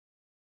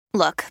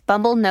Look,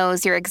 Bumble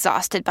knows you're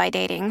exhausted by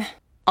dating.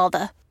 All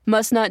the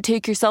must not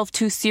take yourself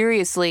too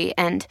seriously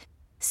and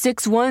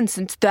 6'1"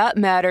 since that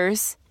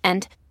matters.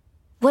 And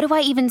what do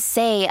I even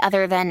say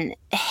other than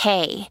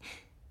hey?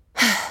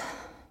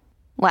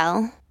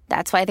 Well,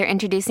 that's why they're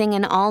introducing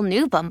an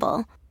all-new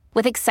Bumble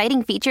with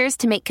exciting features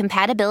to make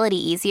compatibility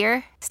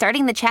easier,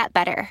 starting the chat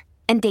better,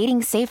 and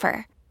dating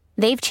safer.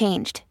 They've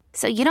changed,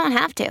 so you don't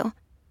have to.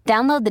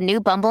 Download the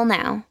new Bumble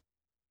now.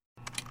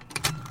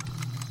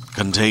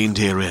 Contained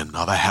herein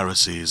are the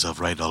heresies of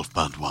Radolf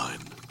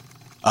Burntwine,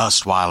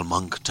 erstwhile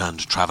monk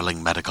turned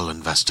traveling medical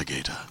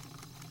investigator.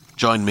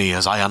 Join me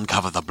as I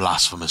uncover the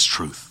blasphemous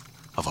truth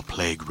of a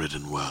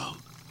plague-ridden world,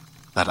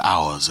 that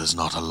ours is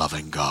not a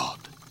loving God,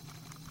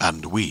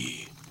 and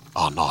we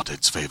are not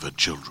its favored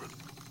children.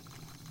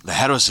 The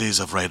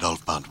heresies of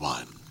Radolf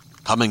Burntwine,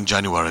 coming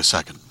January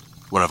 2nd,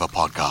 wherever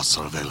podcasts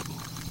are available.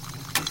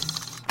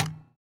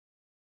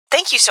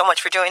 Thank you so much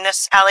for doing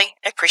this, Allie.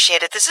 I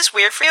appreciate it. Is this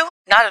weird for you?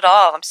 Not at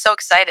all. I'm so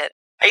excited.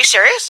 Are you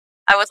serious?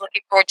 I was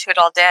looking forward to it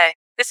all day.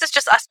 This is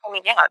just us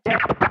hanging out.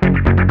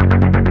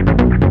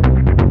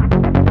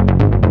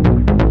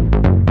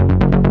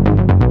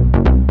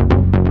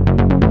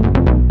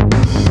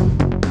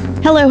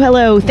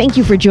 Hello. Thank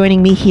you for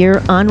joining me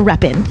here on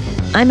Reppin'.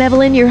 I'm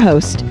Evelyn, your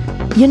host.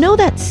 You know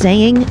that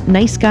saying,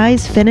 nice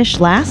guys finish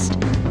last?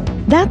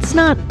 That's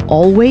not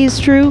always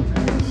true,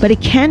 but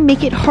it can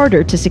make it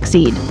harder to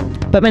succeed.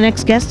 But my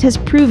next guest has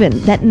proven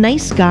that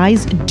nice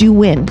guys do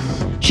win.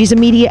 She's a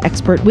media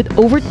expert with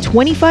over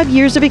 25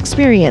 years of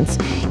experience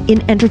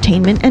in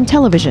entertainment and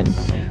television.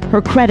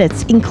 Her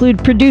credits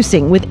include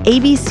producing with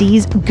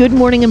ABC's Good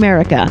Morning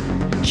America.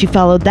 She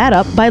followed that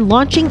up by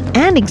launching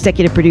and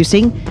executive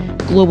producing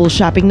Global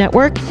Shopping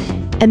Network,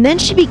 and then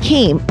she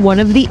became one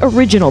of the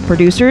original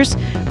producers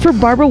for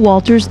Barbara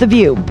Walters' The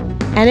View.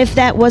 And if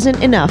that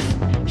wasn't enough,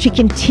 she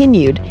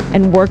continued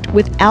and worked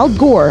with Al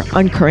Gore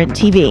on Current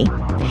TV.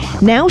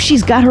 Now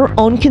she's got her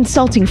own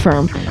consulting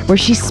firm where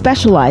she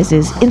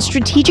specializes in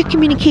strategic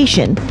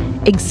communication,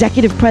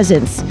 executive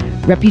presence,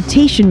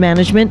 reputation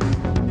management,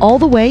 all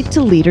the way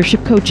to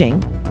leadership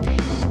coaching.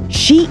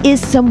 She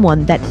is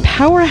someone that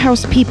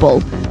powerhouse people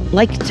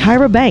like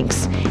Tyra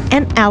Banks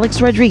and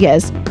Alex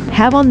Rodriguez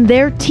have on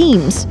their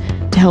teams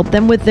to help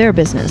them with their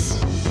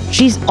business.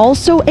 She's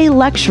also a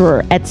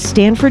lecturer at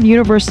Stanford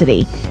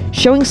University,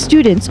 showing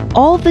students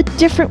all the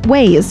different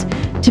ways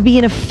to be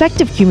an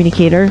effective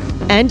communicator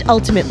and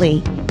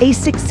ultimately a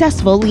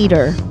successful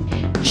leader.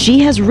 She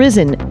has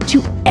risen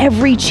to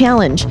every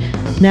challenge,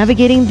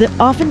 navigating the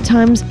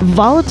oftentimes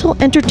volatile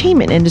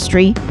entertainment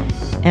industry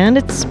and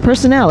its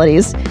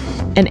personalities,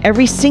 and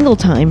every single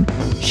time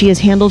she has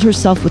handled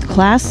herself with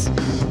class,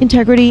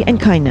 integrity, and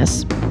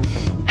kindness.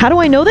 How do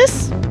I know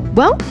this?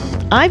 Well,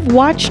 I've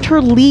watched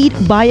her lead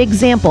by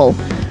example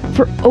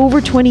for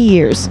over 20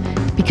 years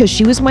because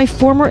she was my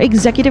former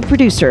executive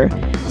producer,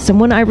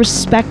 someone I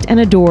respect and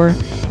adore,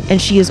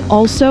 and she is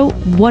also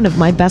one of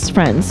my best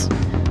friends.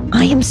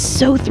 I am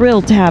so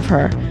thrilled to have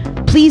her.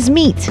 Please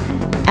meet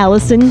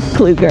Allison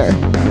Kluger.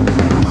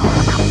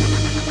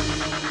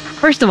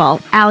 First of all,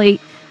 Allie,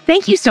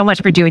 thank you so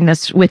much for doing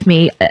this with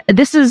me.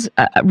 This is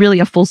really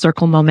a full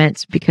circle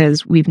moment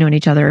because we've known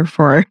each other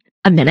for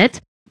a minute.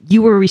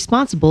 You were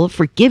responsible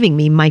for giving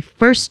me my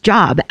first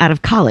job out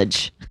of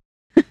college.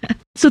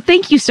 So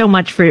thank you so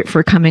much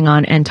for coming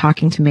on and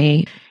talking to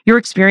me. Your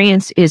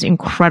experience is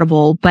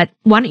incredible, but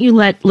why don't you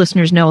let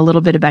listeners know a little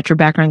bit about your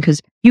background,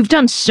 because you've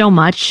done so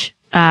much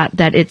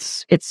that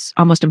it's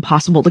almost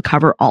impossible to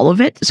cover all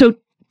of it. So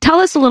tell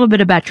us a little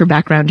bit about your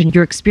background and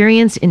your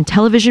experience in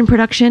television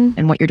production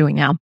and what you're doing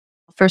now.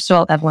 First of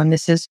all, Evelyn,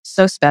 this is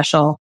so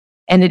special,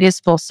 and it is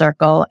full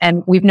circle.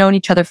 And we've known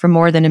each other for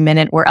more than a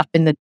minute. We're up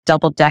in the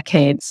double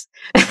decades,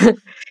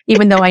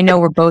 even though I know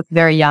we're both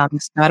very young.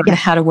 So I don't know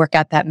how to work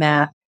out that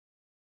math.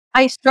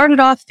 I started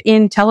off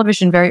in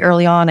television very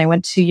early on. I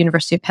went to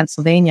University of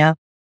Pennsylvania,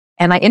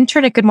 and I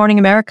interned at Good Morning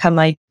America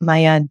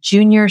my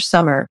junior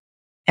summer.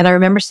 And I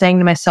remember saying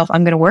to myself,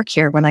 I'm going to work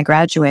here when I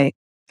graduate.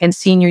 And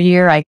senior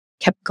year, I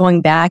kept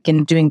going back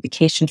and doing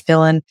vacation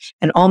fill-in.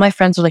 And all my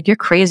friends were like, you're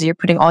crazy. You're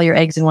putting all your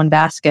eggs in one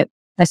basket.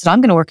 I said,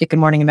 I'm going to work at Good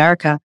Morning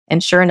America.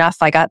 And sure enough,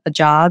 I got the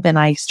job and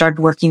I started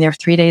working there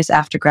 3 days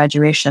after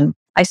graduation.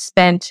 I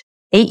spent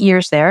 8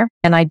 years there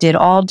and I did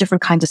all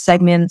different kinds of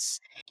segments,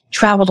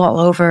 traveled all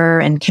over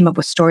and came up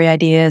with story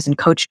ideas and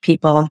coached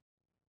people.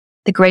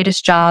 The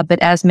greatest job, but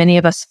as many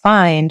of us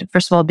find,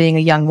 first of all, being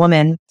a young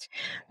woman,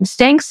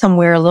 staying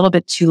somewhere a little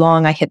bit too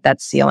long, I hit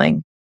that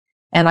ceiling.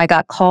 And I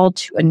got called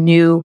to a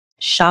new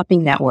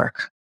shopping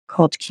network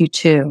called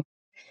Q2.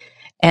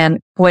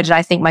 And boy, did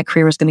I think my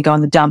career was going to go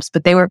in the dumps,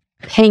 but they were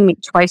paying me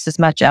twice as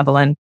much,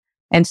 Evelyn.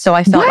 And so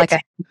I felt like I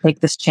had to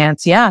take this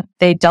chance. Yeah,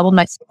 they doubled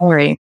my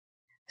salary.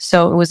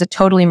 So it was a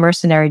totally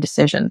mercenary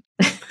decision.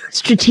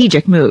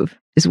 Strategic move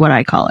is what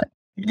I call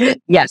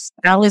it. Yes,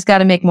 Allie's got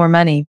to make more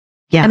money.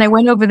 Yeah. And I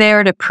went over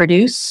there to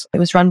produce. It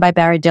was run by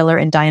Barry Diller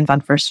and Diane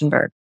von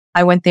Furstenberg.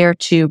 I went there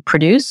to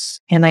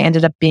produce, and I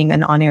ended up being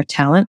an on-air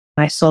talent.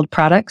 I sold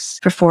products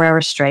for 4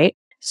 hours straight.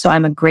 So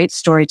I'm a great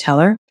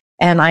storyteller.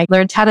 And I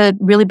learned how to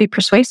really be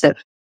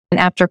persuasive. And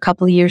after a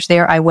couple of years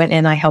there, I went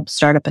and I helped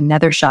start up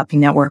another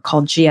shopping network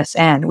called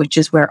GSN, which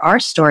is where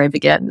our story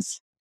begins.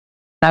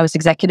 I was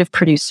executive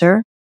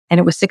producer, and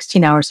it was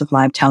 16 hours of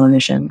live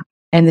television.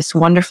 And this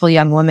wonderful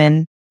young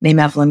woman named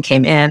Evelyn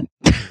came in.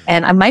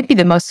 And I might be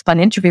the most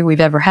fun interview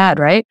we've ever had,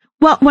 right?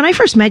 Well, when I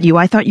first met you,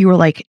 I thought you were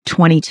like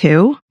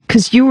 22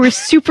 because you were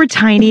super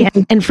tiny.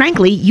 And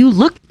frankly, you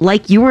looked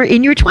like you were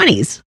in your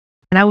 20s.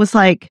 And I was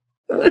like,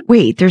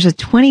 wait, there's a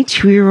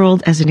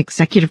 22-year-old as an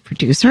executive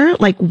producer?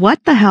 Like,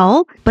 what the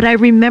hell? But I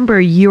remember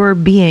your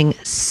being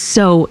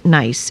so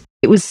nice.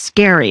 It was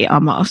scary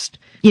almost.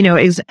 You know,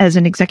 as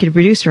an executive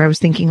producer, I was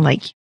thinking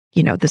like,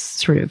 you know, this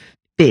sort of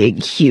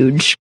big,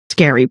 huge,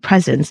 scary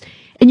presence.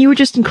 And you were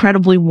just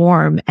incredibly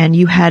warm. And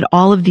you had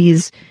all of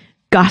these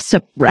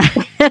gossip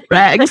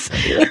rags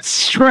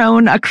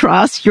strewn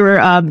across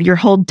your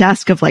whole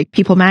desk of like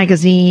People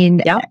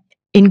Magazine. Yep.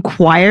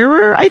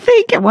 Inquirer, I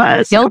think it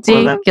was.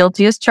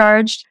 Guilty as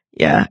charged.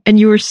 Yeah. And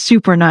you were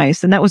super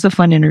nice. And that was a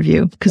fun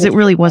interview because it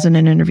really wasn't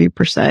an interview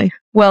per se.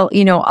 Well,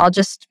 you know, I'll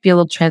just be a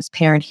little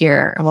transparent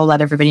here and we'll let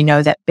everybody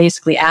know that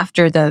basically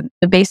after the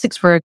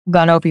basics were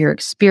gone over your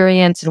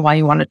experience and why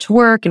you wanted to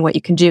work and what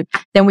you can do,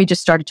 then we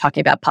just started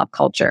talking about pop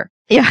culture.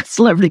 Yeah.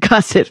 Celebrity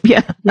gossip.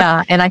 Yeah.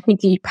 Yeah. And I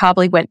think he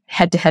probably went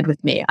head to head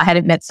with me. I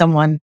hadn't met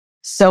someone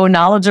so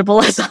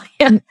knowledgeable as I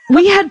am.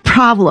 We had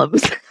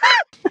problems.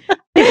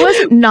 It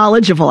wasn't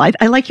knowledgeable.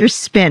 I like your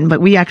spin,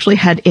 but we actually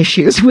had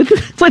issues with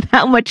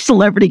how much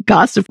celebrity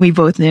gossip we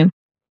both knew.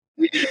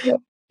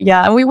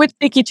 Yeah, and we would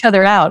pick each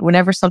other out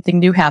whenever something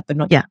new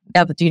happened. Yeah.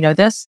 But do you know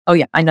this? Oh,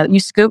 yeah, I know. You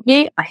scoop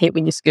me. I hate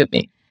when you scoop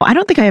me. I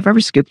don't think I have ever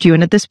scooped you.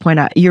 And at this point,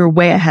 you're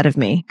way ahead of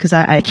me because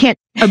I can't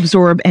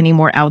absorb any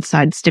more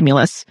outside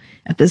stimulus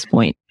at this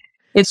point.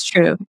 It's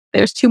true.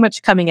 There's too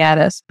much coming at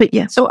us. But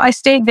yeah. So I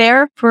stayed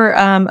there for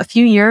a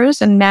few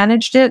years and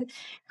managed it,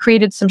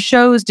 created some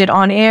shows, did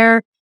on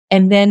air.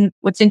 And then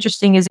what's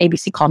interesting is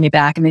ABC called me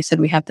back and they said,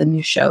 we have the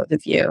new show, The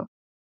View.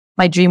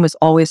 My dream was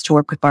always to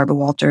work with Barbara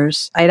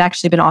Walters. I had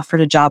actually been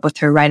offered a job with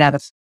her right out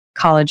of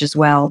college as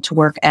well to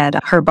work at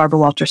her Barbara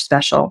Walters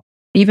special.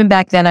 Even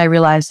back then, I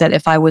realized that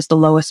if I was the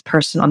lowest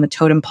person on the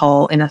totem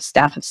pole in a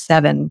staff of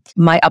 7,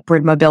 my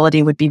upward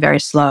mobility would be very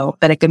slow.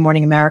 But at Good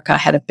Morning America, I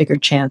had a bigger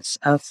chance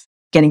of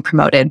getting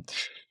promoted.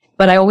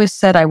 But I always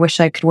said I wish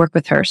I could work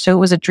with her. So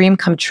it was a dream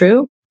come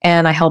true.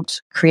 And I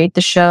helped create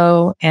the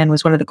show and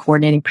was one of the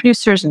coordinating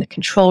producers in the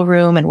control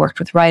room and worked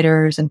with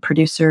writers and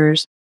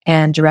producers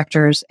and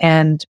directors.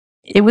 And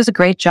it was a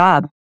great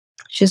job.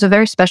 She's a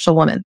very special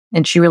woman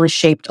and she really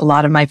shaped a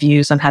lot of my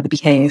views on how to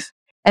behave.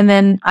 And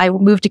then I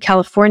moved to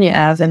California,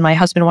 and my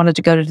husband wanted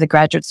to go to the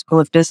Graduate School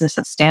of Business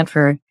at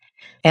Stanford.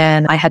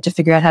 And I had to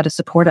figure out how to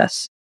support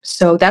us.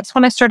 So that's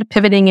when I started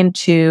pivoting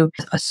into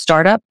a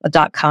startup,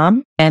 a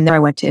 .com. And then I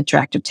went to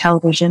interactive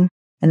television.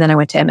 And then I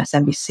went to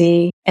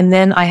MSNBC. And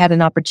then I had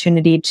an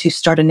opportunity to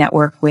start a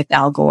network with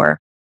Al Gore.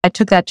 I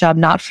took that job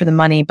not for the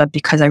money, but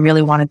because I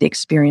really wanted the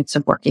experience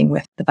of working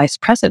with the vice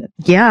president.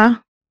 Yeah.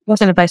 He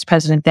wasn't a vice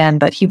president then,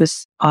 but he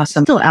was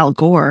awesome. Still Al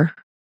Gore.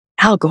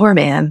 Al Gore,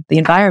 man, the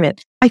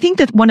environment. I think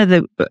that one of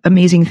the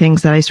amazing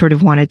things that I sort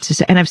of wanted to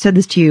say, and I've said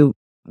this to you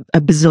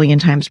a bazillion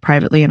times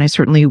privately, and I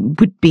certainly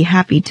would be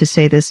happy to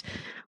say this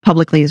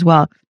publicly as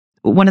well.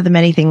 One of the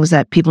many things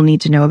that people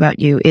need to know about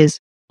you is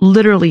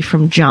literally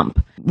from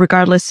jump,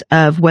 regardless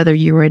of whether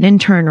you were an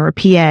intern or a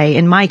PA.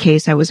 In my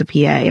case, I was a PA,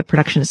 a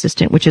production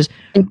assistant, which is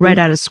right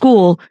out of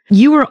school.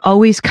 You were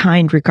always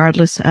kind,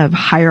 regardless of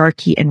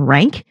hierarchy and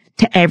rank,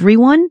 to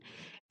everyone.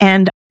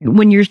 And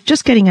when you're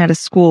just getting out of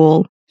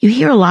school, you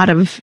hear a lot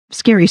of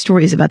scary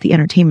stories about the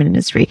entertainment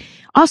industry.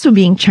 Also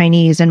being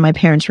Chinese and my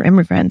parents were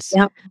immigrants.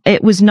 Yep.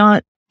 It was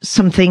not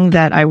something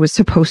that I was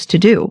supposed to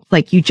do.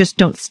 Like you just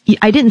don't,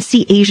 I didn't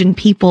see Asian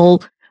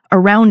people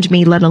around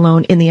me, let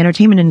alone in the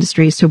entertainment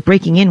industry. So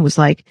breaking in was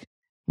like,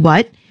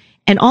 what?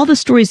 And all the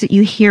stories that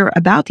you hear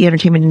about the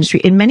entertainment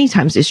industry, and many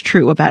times is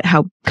true about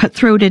how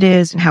cutthroat it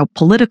is and how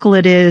political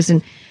it is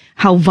and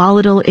how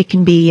volatile it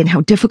can be and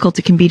how difficult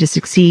it can be to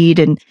succeed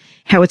and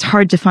how it's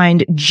hard to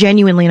find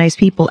genuinely nice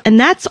people. And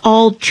that's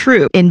all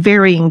true in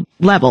varying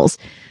levels.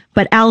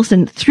 But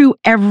Allison, through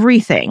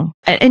everything,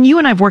 and you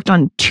and I've worked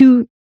on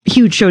 2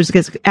 huge shows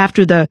because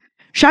after the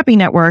Shopping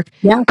Network,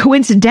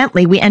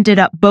 coincidentally, we ended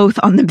up both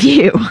on The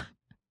View.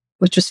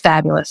 Which was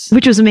fabulous.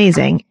 Which was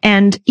amazing.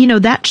 And, you know,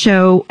 that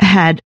show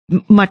had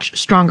much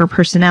stronger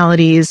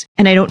personalities.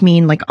 And I don't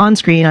mean like on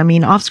screen, I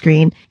mean off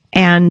screen.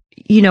 And,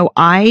 you know,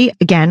 I,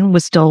 again,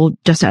 was still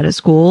just out of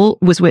school,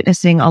 was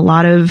witnessing a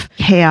lot of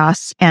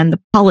chaos and the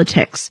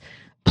politics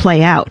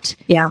play out.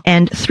 Yeah.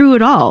 And through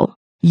it all,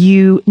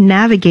 you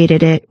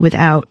navigated it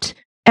without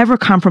ever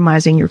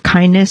compromising your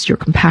kindness, your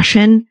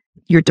compassion,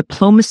 your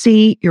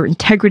diplomacy, your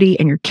integrity,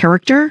 and your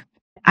character.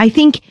 I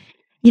think,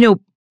 you know,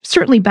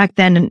 certainly back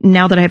then, and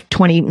now that I have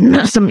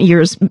 20 some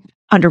years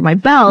under my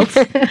belt,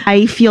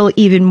 I feel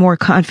even more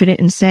confident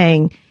in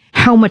saying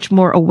how much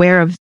more aware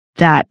of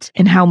that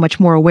and how much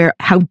more aware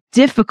how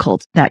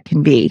difficult that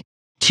can be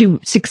to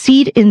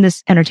succeed in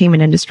this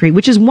entertainment industry,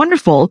 which is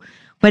wonderful,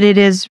 but it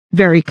is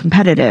very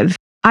competitive.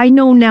 I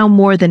know now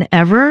more than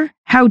ever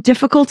how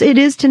difficult it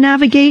is to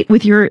navigate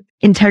with your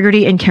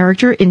integrity and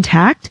character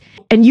intact.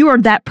 And you are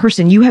that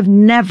person. You have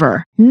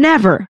never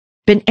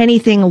been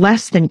anything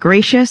less than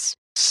gracious,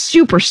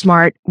 super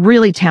smart,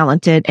 really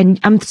talented. And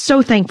I'm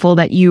so thankful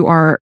that you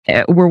were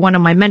one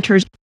of my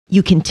mentors.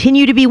 You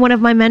continue to be one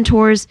of my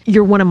mentors.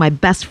 You're one of my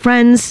best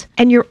friends.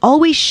 And you're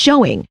always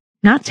showing,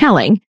 not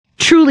telling,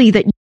 truly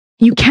that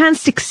you can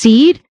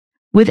succeed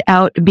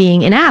without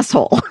being an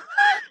asshole,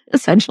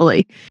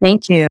 essentially.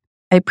 Thank you.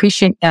 I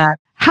appreciate that.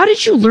 How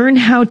did you learn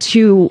how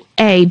to,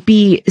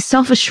 be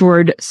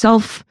self-assured,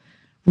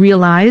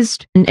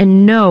 self-realized,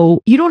 and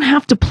know you don't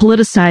have to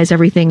politicize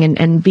everything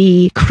and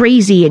be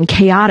crazy and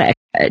chaotic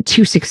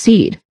to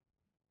succeed?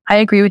 I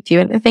agree with you.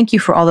 And thank you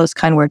for all those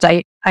kind words.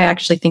 I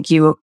actually think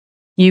you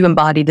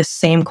embody the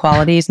same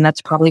qualities, and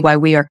that's probably why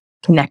we are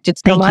connected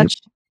so much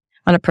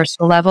on a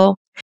personal level.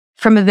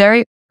 From a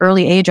very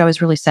early age, I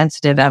was really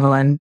sensitive,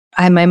 Evelyn.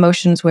 I had my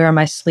emotions wear on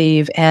my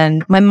sleeve,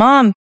 and my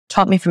mom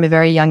taught me from a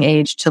very young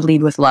age to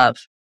lead with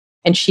love.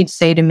 And she'd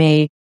say to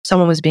me,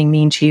 someone was being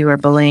mean to you or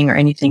bullying or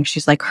anything,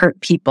 she's like, hurt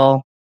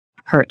people.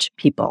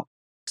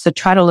 So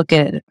try to look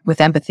at it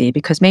with empathy,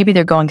 because maybe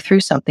they're going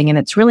through something and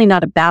it's really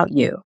not about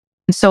you.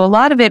 And so a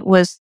lot of it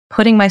was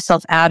putting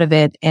myself out of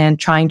it and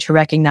trying to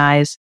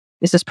recognize,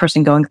 is this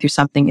person going through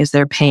something? Is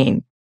there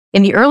pain?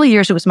 In the early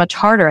years, it was much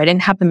harder. I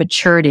didn't have the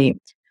maturity,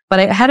 but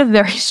I had a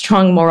very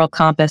strong moral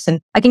compass.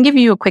 And I can give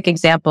you a quick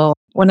example.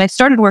 When I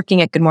started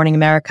working at Good Morning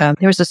America,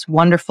 there was this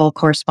wonderful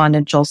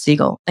correspondent, Joel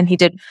Siegel, and he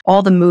did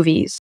all the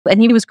movies.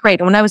 And he was great.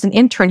 And when I was an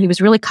intern, he was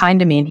really kind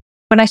to me. And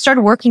when I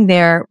started working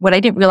there, what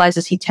I didn't realize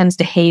is he tends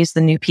to haze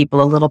the new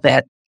people a little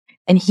bit.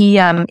 And he,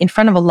 in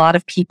front of a lot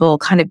of people,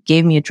 kind of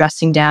gave me a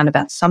dressing down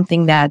about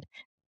something that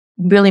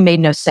really made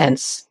no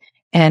sense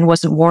and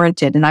wasn't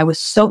warranted. And I was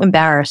so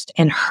embarrassed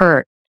and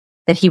hurt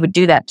that he would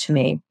do that to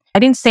me. I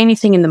didn't say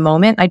anything in the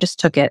moment. I just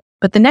took it.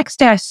 But the next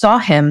day I saw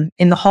him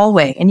in the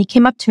hallway and he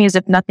came up to me as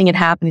if nothing had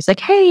happened. He's like,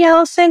 hey,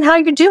 Allison, how are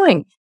you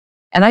doing?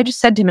 And I just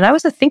said to him, and I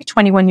was, I think,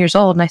 21 years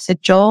old. And I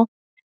said, Joel,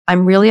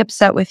 I'm really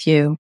upset with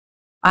you.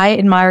 I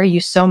admire you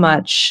so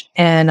much.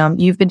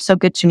 And you've been so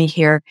good to me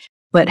here.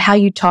 But how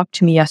you talked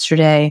to me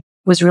yesterday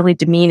was really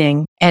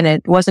demeaning and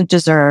it wasn't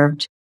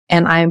deserved.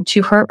 And I'm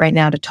too hurt right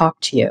now to talk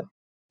to you.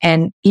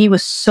 And he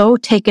was so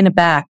taken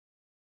aback.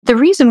 The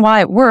reason why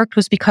it worked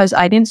was because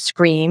I didn't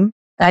scream.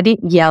 I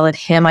didn't yell at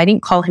him. I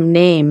didn't call him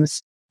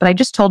names, but I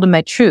just told him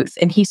my truth.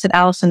 And he said,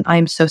 Allison,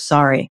 I'm so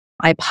sorry.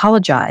 I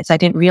apologize. I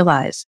didn't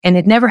realize. And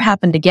it never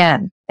happened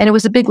again. And it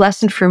was a big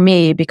lesson for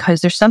me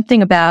because there's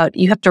something about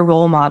you have to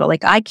role model.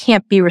 Like I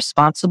can't be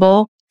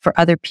responsible for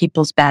other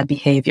people's bad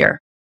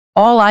behavior.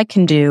 All I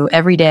can do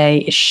every day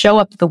is show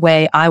up the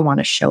way I want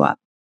to show up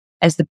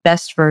as the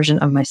best version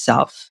of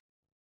myself.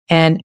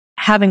 And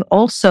having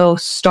also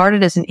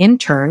started as an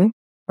intern,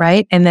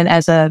 right? And then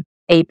as a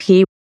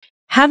AP,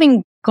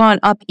 having gone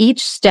up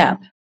each step,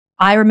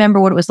 I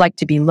remember what it was like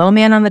to be low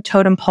man on the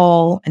totem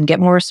pole and get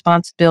more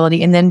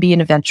responsibility and then be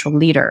an eventual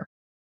leader.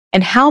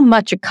 And how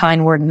much a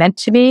kind word meant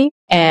to me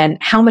and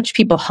how much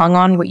people hung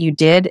on what you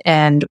did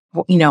and,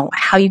 you know,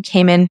 how you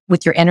came in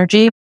with your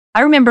energy.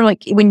 I remember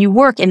like when you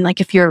work and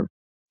like if your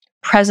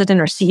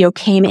president or CEO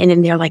came in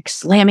and they're like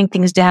slamming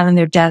things down in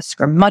their desk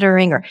or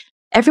muttering or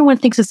everyone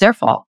thinks it's their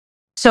fault.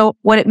 So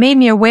what it made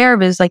me aware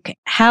of is like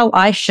how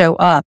I show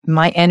up,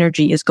 my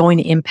energy is going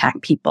to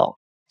impact people.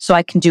 So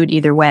I can do it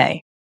either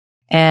way.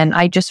 And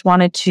I just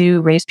wanted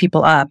to raise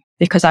people up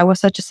because I was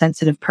such a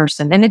sensitive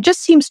person. And it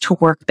just seems to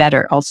work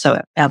better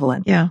also,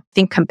 Evelyn. Yeah. I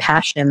think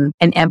compassion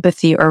and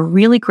empathy are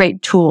really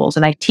great tools.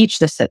 And I teach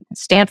this at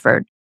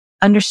Stanford.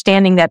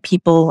 Understanding that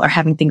people are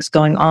having things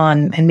going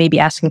on and maybe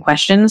asking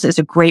questions is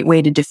a great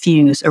way to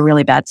diffuse a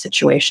really bad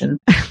situation.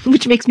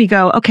 Which makes me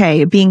go,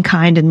 okay, being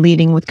kind and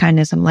leading with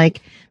kindness. I'm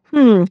like,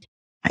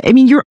 I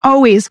mean, you're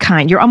always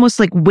kind. You're almost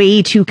like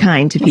way too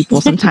kind to people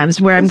sometimes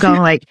where I'm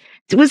going like,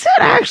 was that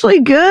actually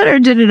good or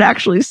did it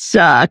actually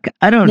suck?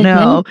 I don't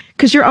know.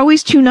 Because you're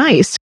always too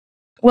nice.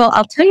 Well,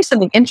 I'll tell you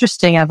something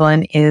interesting,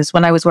 Evelyn, is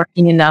when I was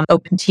working in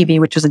Open TV,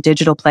 which was a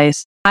digital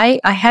place, I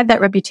had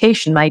that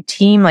reputation. My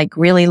team like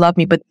really loved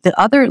me. But the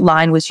other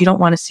line was, you don't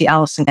want to see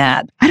Allison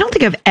mad. I don't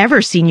think I've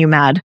ever seen you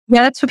mad.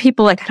 Yeah, that's what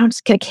people like.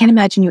 I can't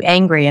imagine you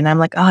angry. And I'm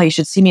like, oh, you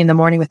should see me in the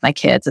morning with my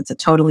kids. It's a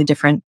totally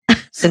different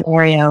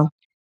scenario.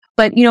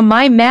 But, you know,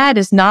 my mad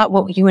is not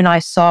what you and I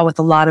saw with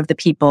a lot of the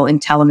people in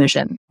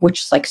television,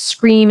 which is like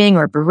screaming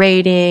or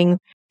berating,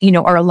 you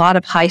know, or a lot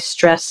of high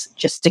stress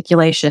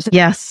gesticulation.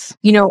 Yes.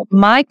 You know,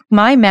 my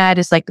mad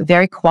is like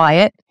very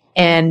quiet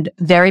and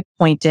very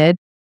pointed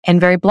and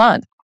very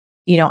blunt.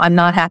 You know, I'm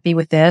not happy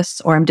with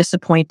this or I'm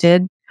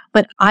disappointed,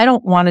 but I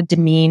don't want to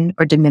demean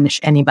or diminish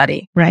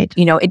anybody. Right.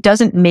 You know, it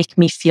doesn't make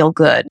me feel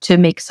good to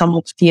make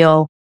someone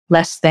feel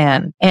less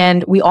than.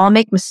 And we all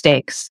make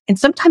mistakes. And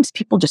sometimes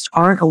people just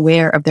aren't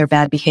aware of their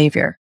bad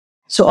behavior.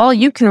 So all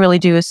you can really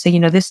do is say, you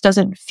know, this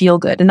doesn't feel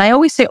good. And I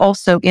always say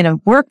also in a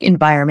work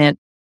environment,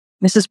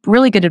 this is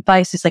really good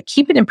advice, is like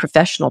keep it in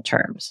professional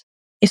terms.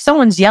 if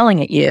someone's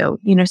yelling at you,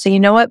 say, you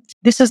know what,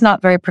 this is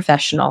not very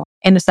professional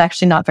and it's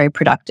actually not very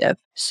productive.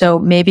 So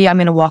maybe I'm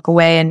going to walk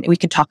away and we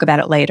can talk about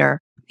it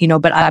later,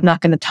 but I'm not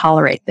going to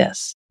tolerate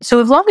this.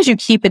 So as long as you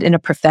keep it in a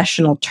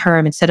professional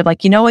term instead of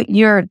like, you know what,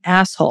 you're an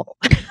asshole.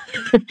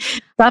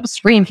 Stop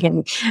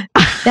screaming.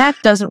 That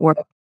doesn't work.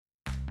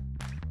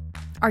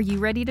 Are you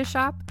ready to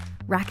shop?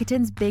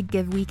 Rakuten's Big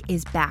Give Week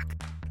is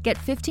back. Get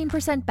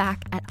 15%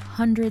 back at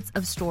hundreds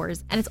of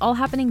stores, and it's all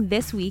happening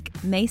this week,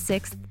 May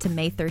 6th to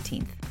May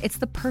 13th. It's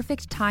the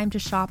perfect time to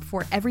shop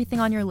for everything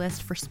on your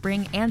list for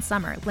spring and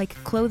summer, like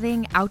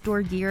clothing,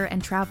 outdoor gear,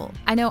 and travel.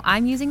 I know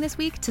I'm using this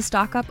week to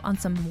stock up on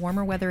some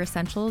warmer weather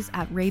essentials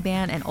at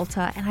Ray-Ban and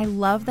Ulta, and I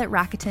love that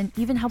Rakuten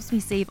even helps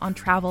me save on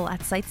travel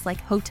at sites like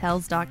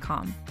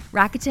Hotels.com.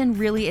 Rakuten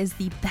really is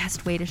the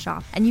best way to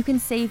shop, and you can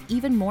save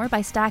even more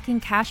by stacking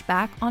cash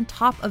back on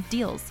top of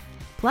deals.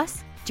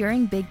 Plus,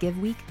 during Big Give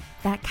Week,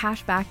 that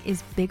cash back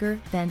is bigger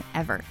than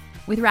ever.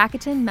 With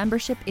Rakuten,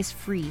 membership is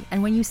free,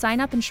 and when you sign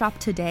up and shop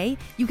today,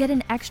 you get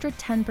an extra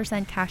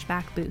 10% cash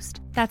back boost.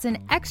 That's an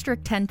extra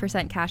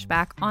 10% cash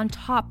back on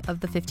top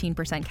of the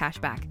 15% cash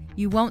back.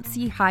 You won't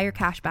see higher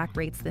cash back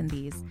rates than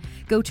these.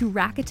 Go to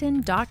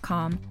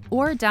Rakuten.com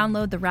or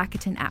download the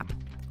Rakuten app.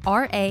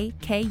 Rakuten.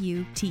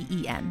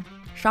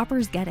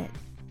 Shoppers get it.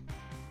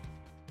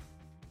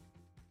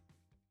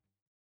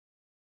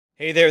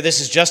 Hey there, this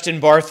is Justin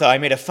Bartha. I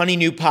made a funny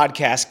new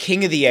podcast,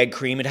 King of the Egg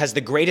Cream. It has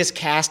the greatest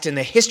cast in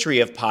the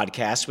history of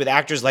podcasts with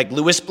actors like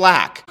Louis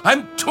Black.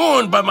 I'm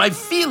torn by my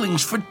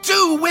feelings for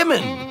two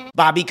women.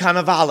 Bobby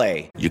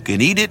Cannavale. You can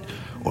eat it,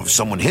 or if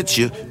someone hits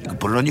you, you can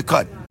put it on your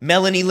cut.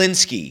 Melanie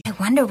Linsky. I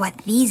wonder what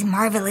these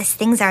marvelous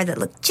things are that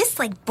look just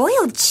like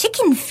boiled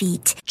chicken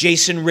feet.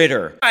 Jason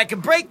Ritter. I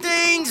can break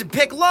things and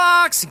pick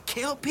locks and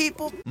kill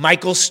people.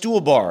 Michael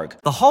Stuhlbarg.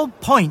 The whole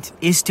point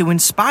is to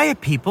inspire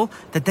people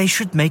that they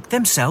should make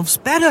themselves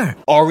better.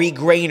 Ari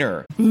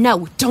Grainer.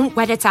 No, don't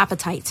whet its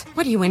appetite.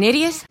 What are you, an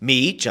idiot?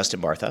 Me, Justin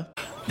Bartha.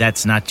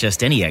 That's not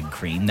just any egg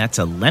cream, that's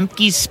a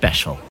Lemke's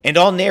special. And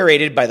all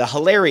narrated by the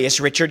hilarious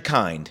Richard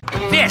Kind.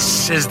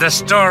 This is the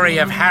story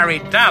of Harry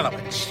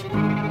Dalowitz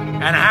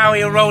and how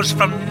he rose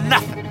from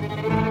nothing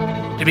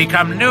to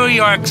become New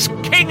York's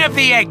King of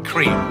the Egg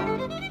Cream.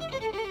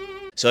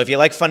 So if you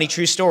like funny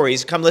true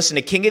stories, come listen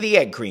to King of the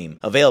Egg Cream,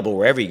 available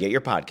wherever you get your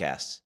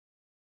podcasts.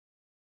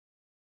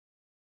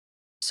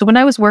 So when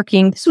I was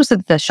working, this was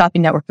at the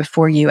shopping network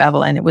before you,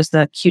 Evelyn. It was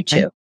the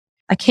Q2.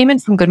 I came in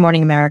from Good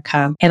Morning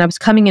America, and I was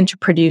coming in to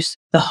produce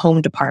the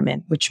home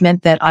department, which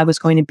meant that I was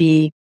going to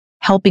be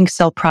helping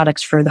sell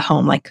products for the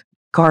home, like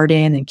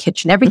garden and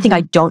kitchen, everything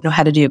I don't know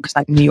how to do because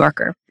I'm a New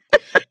Yorker.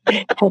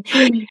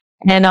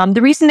 And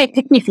the reason they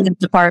picked me for the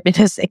department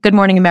is at Good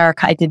Morning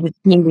America, I did the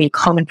theme week,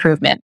 home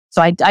improvement.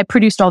 So I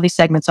produced all these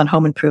segments on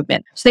home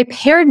improvement. So they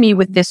paired me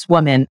with this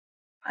woman.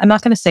 I'm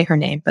not going to say her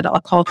name, but I'll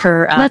call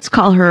her. Let's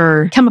call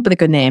her. Come up with a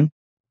good name.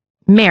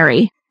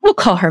 Mary. We'll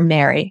call her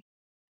Mary.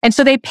 And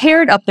so they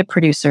paired up the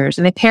producers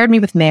and they paired me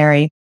with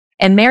Mary.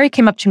 And Mary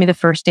came up to me the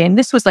first day. And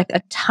this was like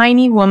a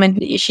tiny woman.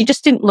 She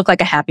just didn't look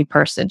like a happy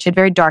person. She had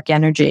very dark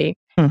energy.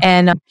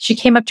 And she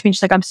came up to me and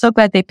she's like, I'm so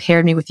glad they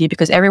paired me with you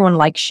because everyone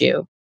likes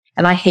you.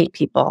 And I hate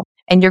people.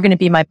 And you're going to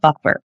be my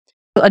buffer.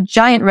 A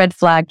giant red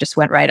flag just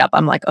went right up.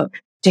 I'm like, oh,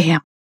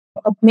 damn.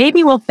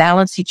 Maybe we'll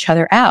balance each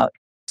other out.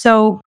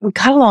 So we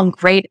got along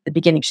great at the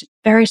beginning. She's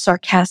very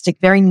sarcastic,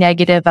 very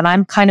negative, and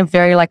I'm kind of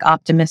very like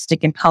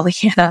optimistic and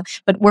Pollyanna,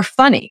 but we're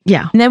funny.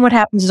 Yeah. And then what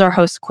happens is our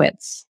host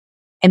quits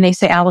and they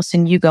say,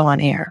 Allison, you go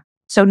on air.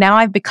 So now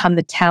I've become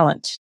the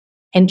talent.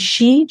 And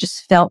she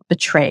just felt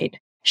betrayed.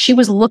 She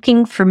was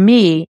looking for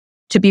me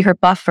to be her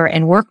buffer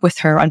and work with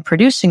her on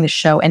producing the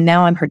show. And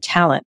now I'm her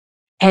talent.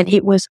 And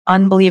it was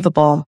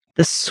unbelievable.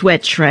 The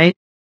switch, right?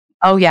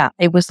 Oh yeah.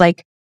 It was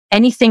like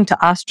anything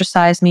to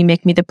ostracize me,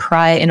 make me the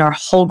pariah in our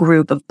whole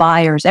group of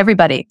buyers,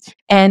 everybody.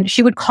 And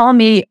she would call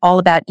me All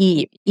About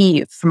Eve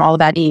from All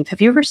About Eve.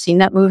 Have you ever seen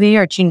that movie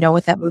or do you know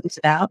what that movie's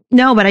about?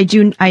 No, but I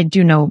do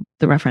know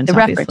the reference. The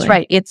reference,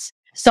 right. It's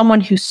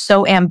someone who's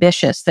so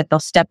ambitious that they'll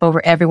step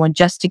over everyone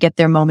just to get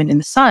their moment in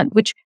the sun,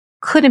 which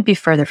couldn't be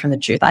further from the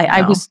truth.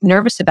 I was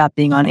nervous about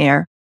being on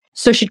air.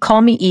 So she'd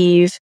call me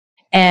Eve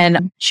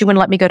and she wouldn't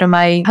let me go to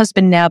my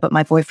husband now, but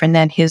my boyfriend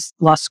then, his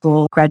law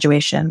school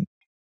graduation.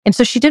 And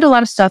so she did a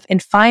lot of stuff.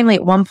 And finally,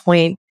 at one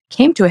point,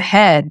 came to a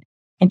head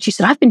and she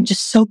said, I've been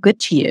just so good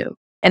to you.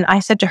 And I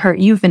said to her,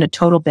 you've been a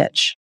total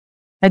bitch.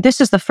 Now,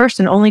 this is the first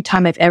and only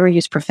time I've ever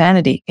used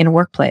profanity in a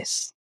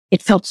workplace.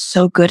 It felt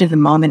so good in the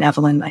moment,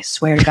 Evelyn. I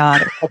swear to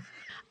God.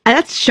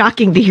 That's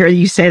shocking to hear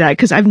you say that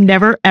because I've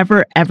never,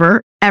 ever.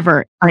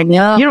 I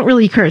know. You don't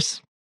really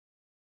curse.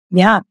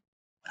 Yeah.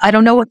 I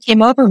don't know what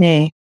came over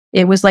me.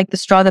 It was like the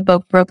straw that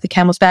broke the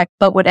camel's back.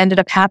 But what ended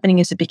up happening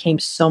is it became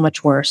so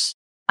much worse.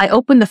 I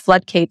opened the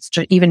floodgates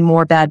to even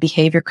more bad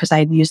behavior because I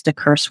had used a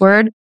curse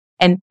word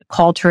and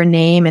called her a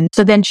name. And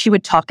so then she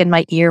would talk in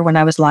my ear when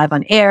I was live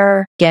on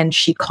air. Again,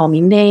 she'd call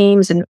me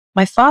names. And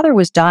my father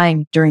was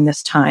dying during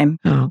this time.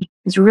 Oh. It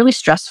was really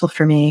stressful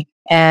for me.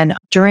 And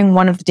during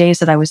one of the days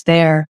that I was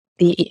there,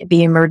 the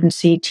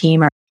emergency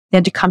team, They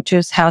had to come to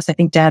his house. I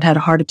think Dad had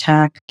a heart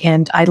attack,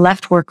 and I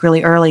left work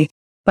really early.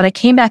 But I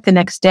came back the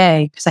next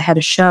day because I had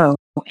a show.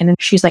 And then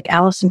she's like,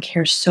 Allison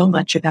cares so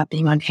much about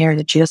being on air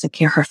that she doesn't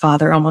care her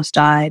father almost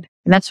died.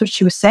 And that's what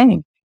she was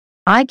saying.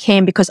 I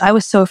came because I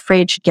was so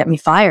afraid she'd get me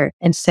fired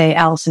and say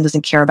Allison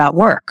doesn't care about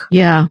work.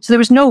 Yeah. So there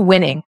was no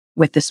winning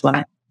with this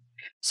woman.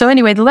 So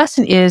anyway, the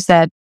lesson is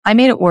that I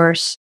made it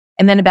worse.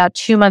 And then about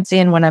 2 months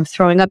in, when I'm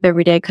throwing up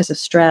every day because of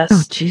stress,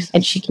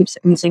 and she keeps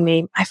abusing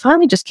me, I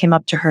finally just came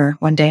up to her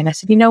one day and I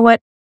said, you know what?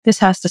 This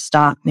has to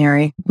stop,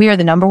 Mary. We are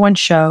the #1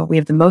 show. We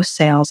have the most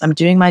sales. I'm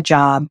doing my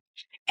job.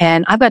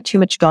 And I've got too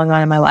much going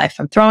on in my life.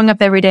 I'm throwing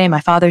up every day. My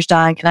father's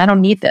dying, and I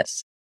don't need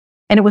this.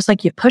 And it was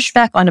like you push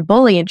back on a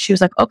bully, and she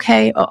was like,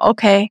 okay,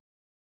 okay.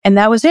 And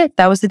that was it.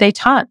 That was the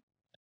détente.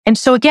 And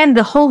so again,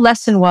 the whole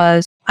lesson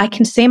was I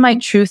can say my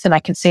truth and I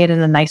can say it in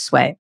a nice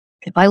way.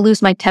 If I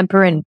lose my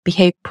temper and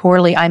behave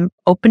poorly, I'm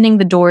opening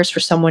the doors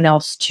for someone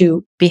else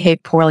to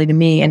behave poorly to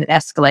me, and it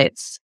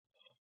escalates.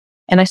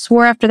 And I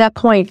swore after that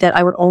point that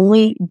I would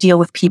only deal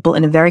with people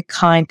in a very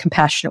kind,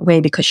 compassionate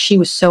way because she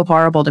was so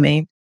horrible to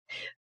me.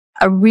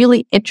 A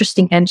really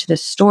interesting end to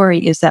this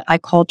story is that I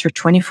called her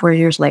 24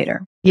 years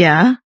later.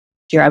 Yeah.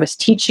 I was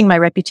teaching my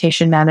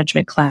reputation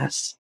management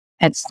class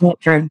at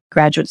Stanford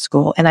Graduate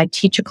School, and I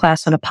teach a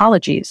class on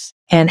apologies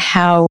and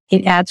how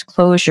it adds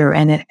closure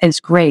and it adds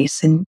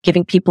grace and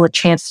giving people a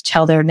chance to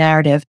tell their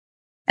narrative.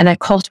 And I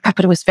called her up,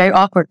 but it was very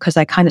awkward because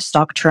I kind of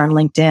stalked her on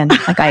LinkedIn.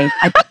 Like I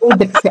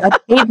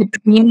paid the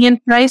premium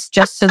price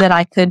just so that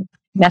I could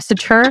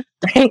message her,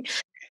 right?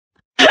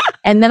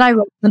 And then I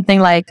wrote something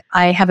like,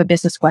 I have a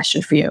business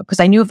question for you. Because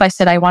I knew if I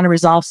said I want to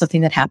resolve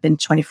something that happened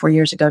 24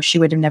 years ago, she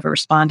would have never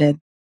responded.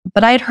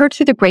 But I had heard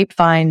through the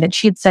grapevine that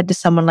she had said to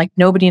someone like,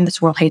 nobody in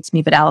this world hates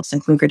me, but Allison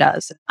Kluger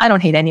does. I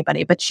don't hate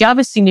anybody, but she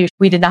obviously knew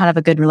we did not have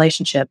a good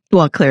relationship.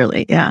 Well,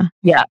 clearly, yeah.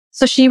 Yeah.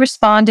 So she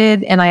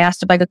responded and I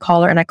asked if I could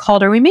call her, and I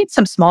called her. We made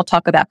some small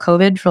talk about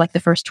COVID for like the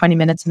first 20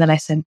 minutes. And then I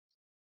said,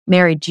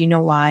 Mary, do you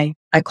know why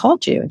I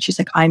called you? And she's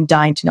like, I'm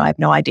dying to know. I have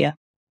no idea.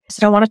 I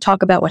said, I want to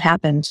talk about what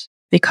happened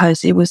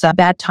because it was a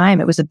bad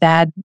time. It was a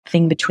bad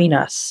thing between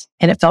us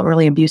and it felt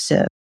really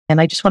abusive.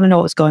 And I just want to know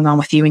what was going on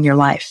with you in your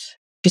life.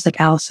 She's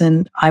like,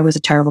 Allison, I was a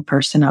terrible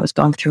person. I was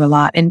going through a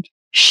lot. And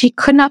she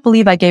could not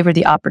believe I gave her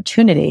the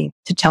opportunity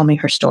to tell me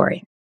her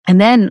story. And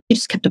then she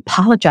just kept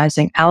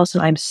apologizing. Allison,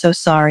 I'm so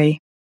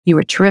sorry. You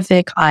were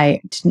terrific.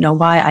 I didn't know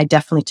why. I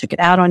definitely took it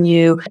out on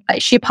you.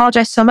 She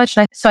apologized so much.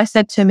 And so I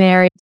said to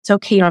Mary, it's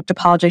okay. You don't have to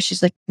apologize.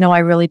 She's like, no, I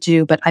really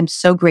do. But I'm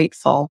so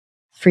grateful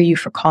for you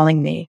for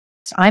calling me.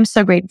 So I'm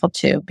so grateful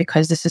too,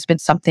 because this has been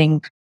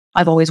something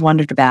I've always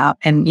wondered about.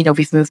 And,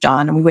 we've moved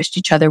on and we wished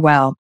each other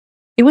well.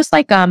 It was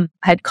like I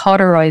had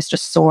cauterized a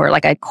sore,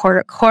 like I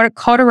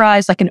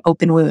cauterized like an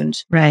open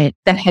wound, right?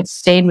 That had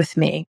stayed with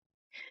me,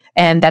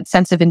 and that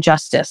sense of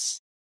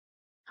injustice.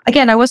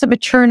 Again, I wasn't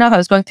mature enough. I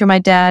was going through my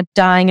dad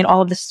dying and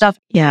all of this stuff.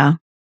 Yeah,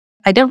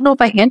 I don't know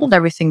if I handled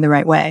everything the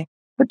right way,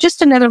 but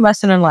just another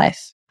lesson in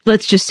life.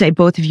 Let's just say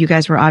both of you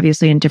guys were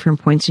obviously in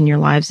different points in your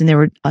lives, and there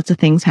were lots of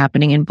things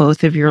happening in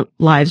both of your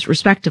lives,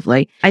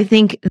 respectively. I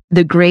think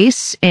the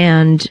grace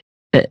and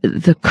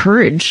the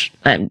courage,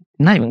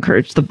 not even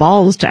courage, the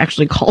balls to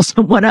actually call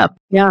someone up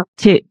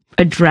to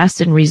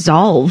address and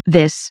resolve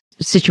this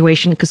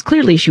situation, because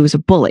clearly she was a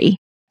bully.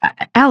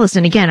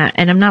 Allison, again,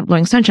 and I'm not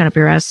blowing sunshine up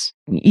your ass.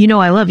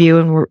 I love you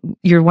and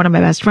you're one of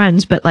my best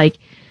friends, but like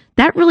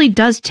that really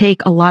does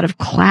take a lot of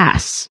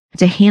class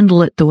to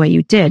handle it the way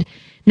you did.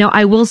 Now,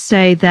 I will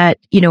say that,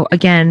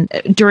 again,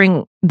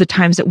 during the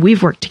times that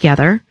we've worked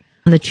together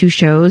on the 2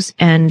 shows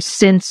and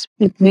since,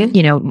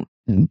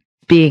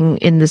 being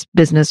in this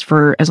business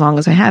for as long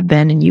as I have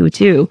been, and you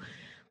too,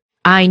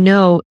 I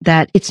know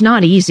that it's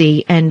not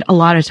easy. And a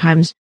lot of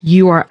times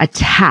you are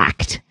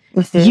attacked.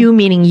 Mm-hmm. You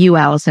meaning you,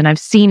 Allison. I've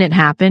seen it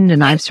happen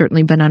and I've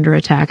certainly been under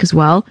attack as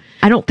well.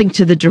 I don't think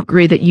to the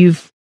degree that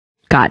you've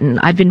gotten.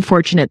 I've been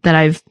fortunate that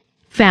I've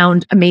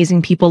found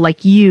amazing people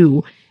like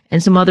you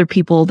and some other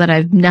people that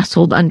I've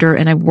nestled under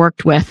and I've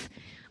worked with.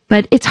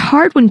 But it's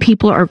hard when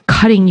people are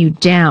cutting you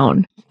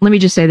down. Let me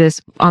just say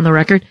this on the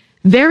record.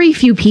 Very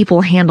few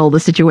people handle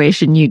the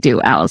situation you do,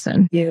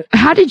 Allison. Yeah.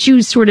 How did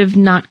you sort of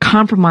not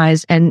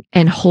compromise and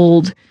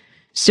hold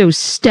so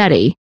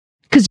steady?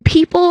 Because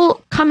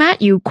people come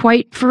at you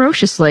quite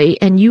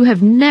ferociously and you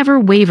have never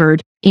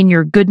wavered in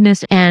your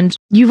goodness. And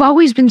you've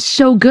always been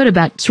so good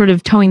about sort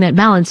of towing that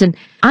balance. And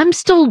I'm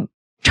still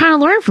trying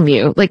to learn from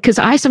you, because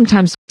I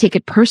sometimes take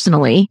it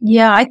personally.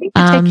 Yeah, I think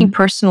taking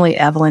personally,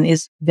 Evelyn,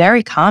 is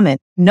very common.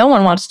 No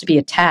one wants to be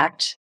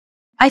attacked.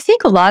 I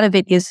think a lot of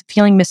it is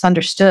feeling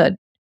misunderstood.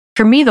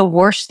 For me, the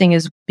worst thing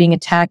is being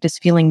attacked is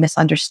feeling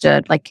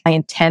misunderstood. Like my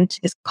intent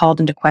is called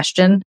into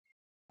question.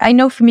 I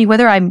know for me,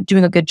 whether I'm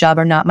doing a good job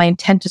or not, my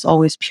intent is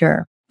always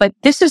pure. But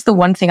this is the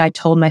one thing I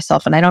told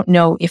myself, and I don't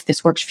know if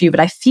this works for you, but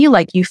I feel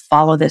like you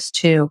follow this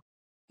too,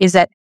 is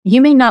that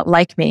you may not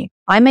like me.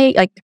 I may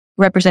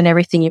represent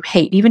everything you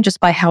hate, even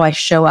just by how I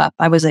show up.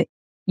 I was a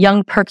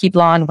young, perky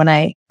blonde when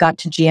I got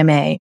to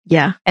GMA.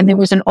 Yeah. And there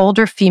was an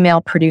older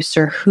female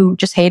producer who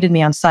just hated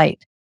me on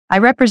site. I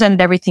represented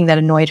everything that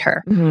annoyed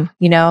her.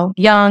 You know,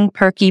 young,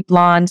 perky,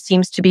 blonde,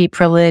 seems to be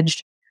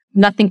privileged.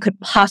 Nothing could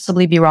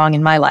possibly be wrong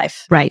in my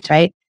life. Right.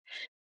 Right.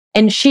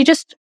 And she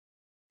just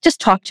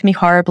talked to me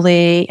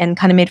horribly and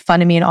kind of made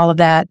fun of me and all of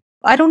that.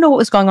 I don't know what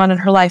was going on in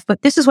her life,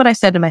 but this is what I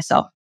said to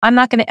myself. I'm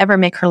not going to ever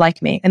make her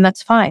like me, and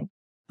that's fine.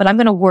 But I'm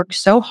going to work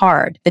so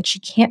hard that she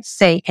can't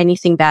say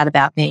anything bad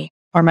about me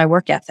or my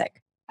work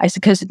ethic. I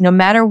said, because no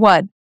matter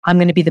what, I'm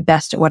going to be the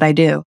best at what I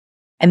do.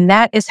 And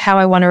that is how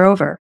I won her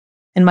over.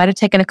 It might have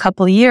taken a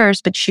couple of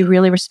years, but she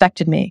really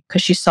respected me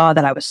because she saw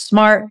that I was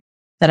smart,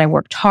 that I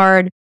worked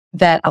hard,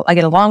 that I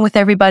get along with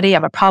everybody.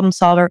 I'm a problem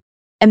solver.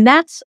 And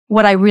that's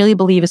what I really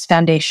believe is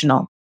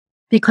foundational,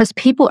 because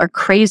people are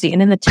crazy.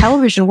 And in the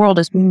television world,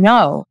 as we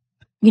know,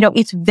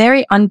 it's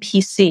very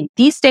un-PC.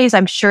 These days,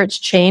 I'm sure it's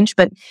changed,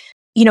 but,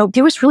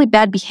 there was really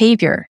bad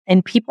behavior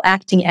and people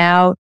acting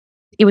out.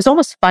 It was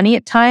almost funny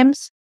at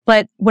times.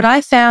 But what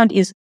I found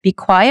is be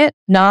quiet,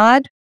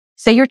 nod,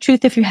 say your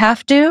truth if you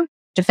have to,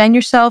 defend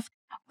yourself,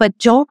 but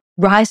don't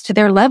rise to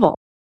their level.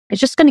 It's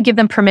just going to give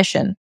them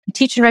permission. I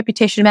teach in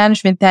reputation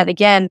management that,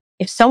 again,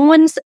 if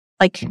someone's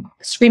like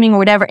screaming or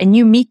whatever, and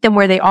you meet them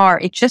where they are,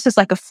 it just is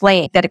like a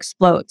flame that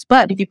explodes.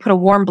 But if you put a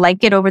warm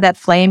blanket over that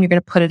flame, you're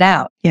going to put it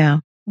out.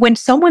 Yeah. When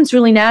someone's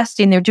really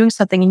nasty and they're doing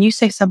something and you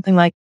say something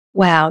like,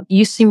 wow,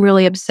 you seem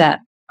really upset.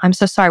 I'm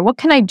so sorry. What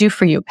can I do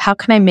for you? How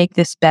can I make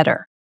this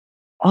better?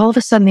 All of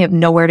a sudden, they have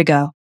nowhere to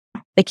go.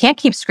 They can't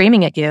keep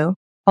screaming at you.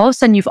 All of a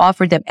sudden, you've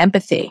offered them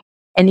empathy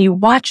and you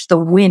watch the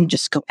wind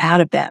just go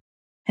out of them.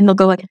 And they'll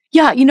go like,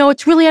 yeah,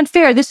 it's really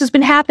unfair. This has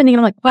been happening. And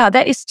I'm like, wow,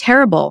 that is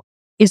terrible.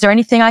 Is there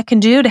anything I can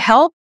do to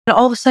help? And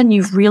all of a sudden,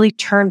 you've really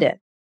turned it.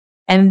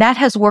 And that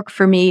has worked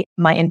for me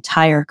my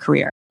entire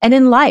career and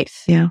in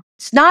life. Yeah.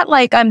 It's not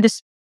like I'm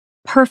this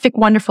perfect,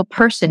 wonderful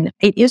person.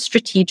 It is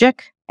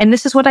strategic. And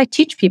this is what I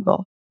teach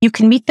people. You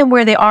can meet them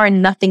where they are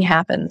and nothing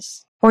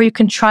happens. Or you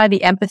can try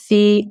the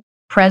empathy,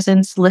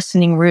 presence,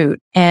 listening route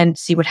and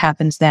see what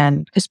happens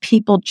then. Because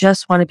people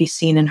just want to be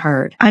seen and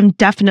heard. I'm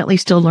definitely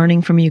still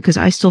learning from you because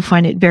I still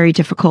find it very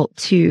difficult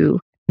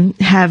to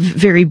have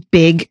very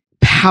big,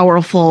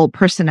 powerful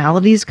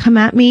personalities come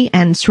at me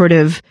and sort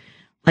of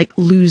like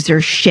lose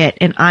their shit.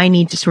 And I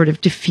need to sort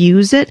of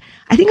diffuse it.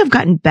 I think I've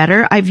gotten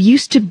better. I've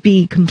used to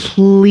be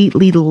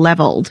completely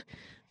leveled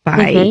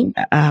by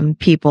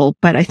people,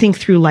 but I think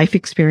through life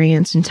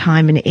experience and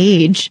time and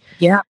age.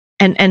 Yeah.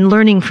 And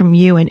learning from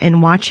you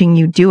and watching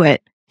you do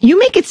it, you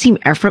make it seem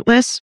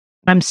effortless.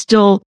 I'm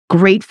still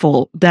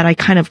grateful that I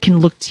kind of can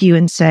look to you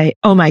and say,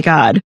 oh my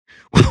God,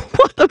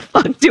 what the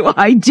fuck do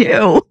I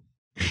do?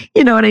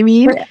 You know what I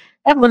mean?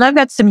 Evelyn, I've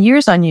got some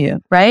years on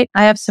you, right?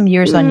 I have some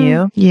years on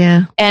you.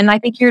 Yeah. And I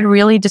think you're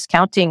really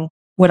discounting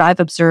what I've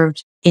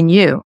observed in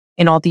you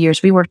in all the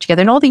years we worked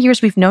together and all the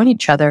years we've known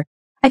each other.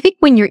 I think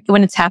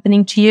when it's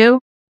happening to you,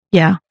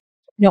 yeah.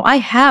 I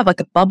have like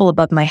a bubble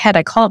above my head.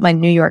 I call it my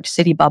New York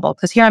City bubble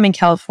because here I'm in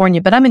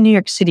California, but I'm a New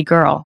York City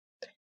girl.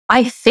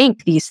 I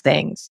think these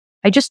things.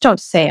 I just don't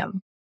say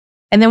them.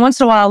 And then once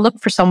in a while, I'll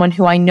look for someone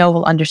who I know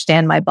will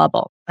understand my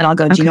bubble. And I'll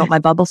go, do you know what my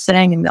bubble's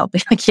saying? And they'll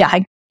be like, yeah,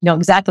 I know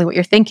exactly what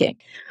you're thinking.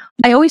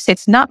 I always say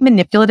it's not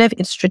manipulative,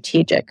 it's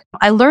strategic.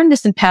 I learned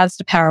this in Paths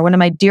to Power. One of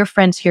my dear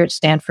friends here at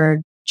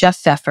Stanford, Jeff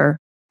Pfeffer,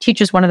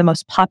 teaches one of the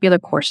most popular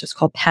courses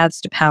called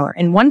Paths to Power.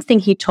 And one thing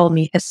he told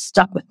me has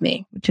stuck with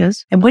me, which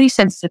is, and what he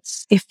said is,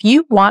 it's if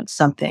you want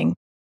something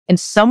and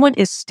someone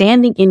is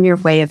standing in your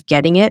way of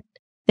getting it,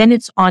 then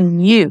it's on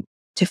you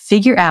to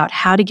figure out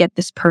how to get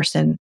this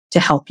person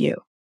to help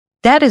you.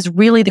 That is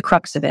really the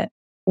crux of it.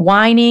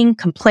 Whining,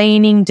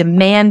 complaining,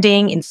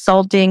 demanding,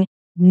 insulting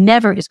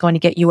never is going to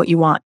get you what you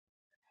want.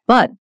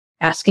 But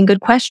asking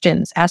good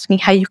questions, asking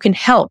how you can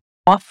help,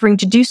 offering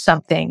to do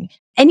something,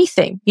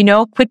 anything,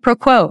 quid pro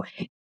quo,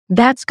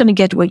 that's going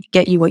to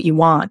get you what you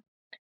want.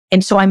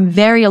 And so I'm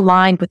very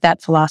aligned with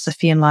that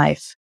philosophy in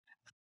life.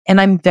 And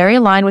I'm very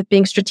aligned with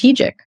being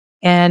strategic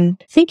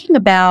and thinking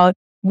about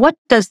what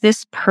does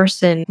this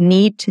person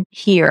need to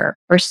hear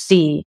or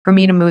see for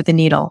me to move the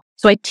needle.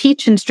 So I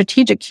teach in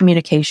strategic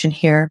communication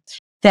here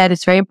that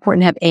it's very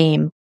important to have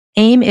aim.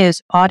 Aim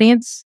is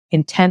audience,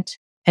 intent,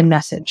 and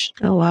message.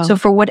 Oh, wow. So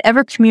for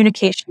whatever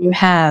communication you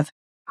have,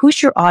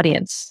 who's your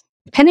audience?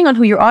 Depending on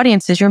who your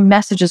audience is, your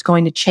message is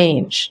going to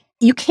change.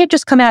 You can't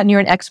just come out and you're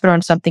an expert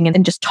on something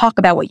and just talk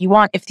about what you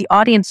want if the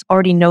audience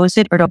already knows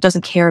it or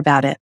doesn't care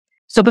about it.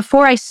 So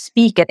before I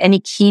speak at any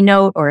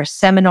keynote or a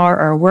seminar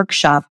or a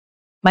workshop,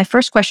 my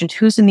first question is,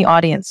 who's in the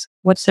audience?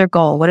 What's their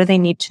goal? What do they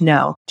need to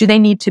know? Do they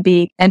need to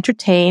be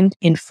entertained,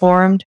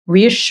 informed,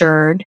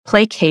 reassured,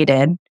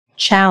 placated,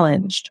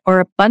 challenged, or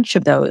a bunch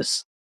of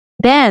those?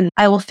 Then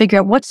I will figure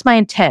out what's my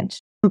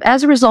intent.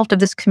 As a result of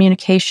this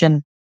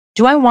communication,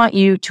 do I want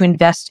you to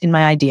invest in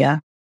my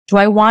idea? Do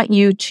I want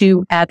you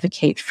to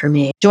advocate for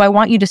me? Do I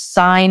want you to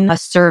sign a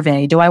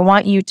survey? Do I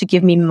want you to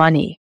give me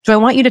money? Do I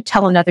want you to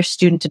tell another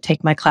student to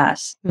take my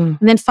class? And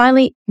then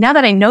finally, now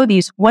that I know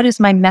these, what is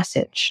my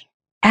message?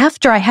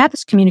 After I have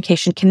this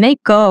communication, can they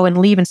go and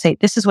leave and say,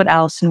 this is what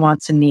Allison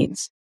wants and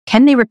needs?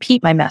 Can they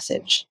repeat my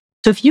message?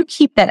 So if you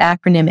keep that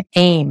acronym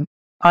AIM,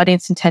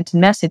 audience intent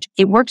and message,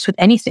 it works with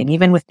anything,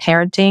 even with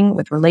parenting,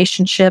 with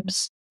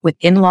relationships, with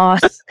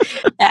in-laws.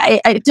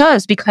 It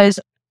does, because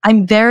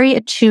I'm very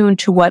attuned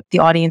to what the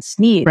audience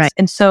needs. Right.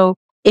 And so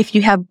if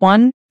you have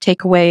one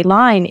takeaway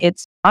line,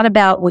 it's not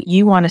about what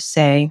you want to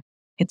say.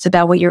 It's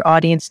about what your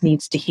audience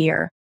needs to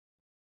hear.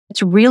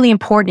 It's really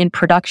important in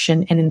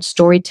production and in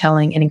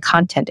storytelling and in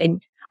content.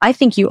 And I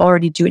think you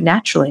already do it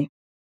naturally.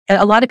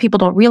 A lot of people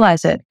don't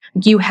realize it.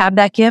 You have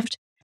that gift,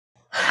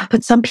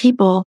 but some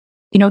people,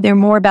 they're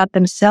more about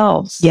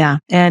themselves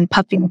and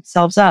puffing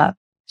themselves up.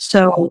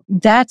 So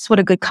that's what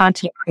a good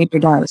content creator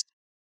does.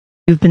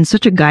 You've been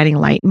such a guiding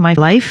light in my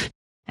life,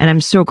 and I'm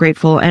so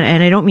grateful.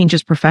 And I don't mean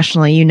just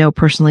professionally,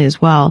 personally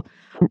as well.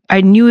 I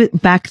knew it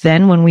back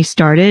then when we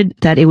started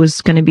that it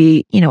was going to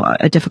be,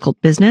 a difficult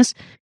business,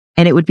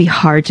 and it would be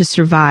hard to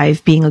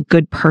survive being a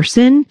good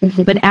person.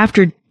 Mm-hmm. But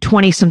after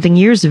 20 something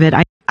years of it,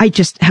 I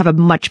just have a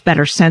much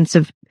better sense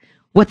of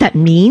what that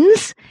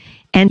means.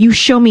 And you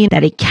show me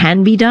that it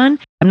can be done.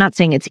 I'm not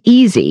saying it's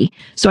easy.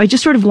 So I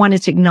just sort of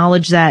wanted to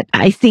acknowledge that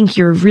I think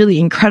you're really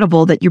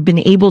incredible that you've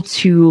been able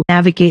to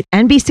navigate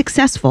and be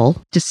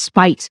successful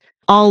despite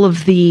all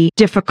of the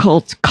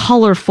difficult,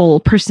 colorful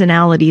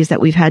personalities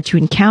that we've had to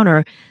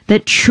encounter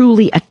that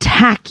truly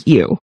attack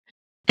you.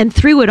 And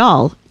through it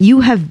all,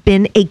 you have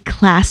been a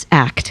class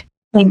act.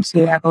 Thanks,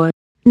 Evelyn.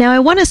 Now I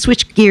want to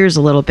switch gears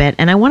a little bit,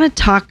 and I want to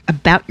talk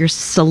about your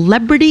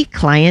celebrity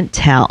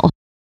clientele.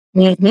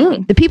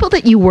 Mm-hmm. The people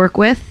that you work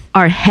with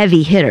are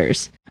heavy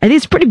hitters. I think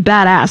it's pretty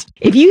badass.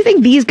 If you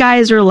think these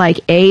guys are like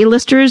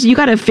A-listers, you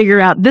got to figure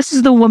out this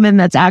is the woman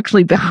that's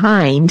actually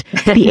behind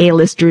the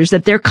A-listers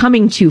that they're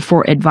coming to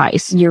for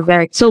advice. You're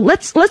very... So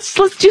let's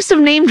do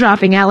some name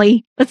dropping,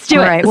 Allie. Let's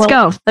do it. Right. Let's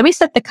go. Let me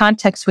set the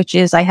context, which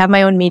is I have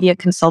my own media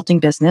consulting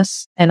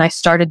business, and I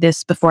started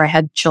this before I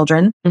had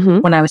children,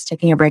 when I was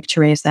taking a break to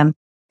raise them.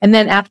 And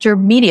then after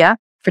media,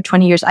 for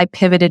 20 years, I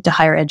pivoted to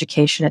higher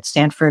education at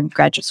Stanford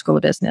Graduate School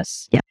of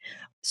Business. Yeah.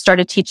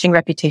 Started teaching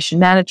reputation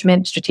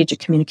management, strategic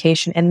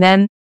communication, and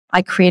then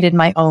I created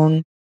my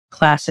own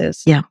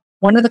classes. Yeah.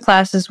 One of the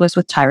classes was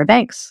with Tyra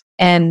Banks,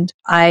 and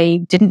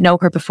I didn't know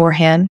her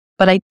beforehand,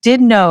 but I did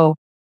know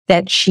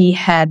that she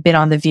had been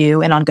on The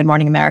View and on Good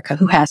Morning America.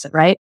 Who hasn't,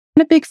 right?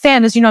 I'm a big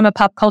fan. As you know, I'm a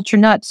pop culture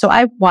nut. So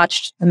I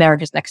watched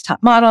America's Next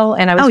Top Model,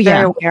 and I was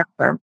very aware of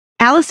her.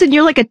 Allison,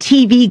 you're like a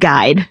TV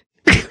guide.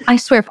 I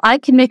swear, if I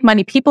can make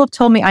money, people have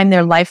told me I'm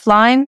their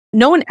lifeline.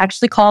 No one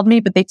actually called me,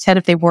 but they said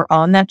if they were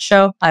on that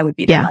show, I would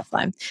be their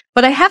lifeline.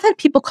 But I have had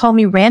people call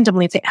me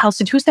randomly and say,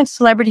 Allison, who's that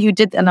celebrity who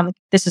did that? And I'm like,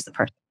 this is the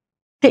person.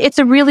 It's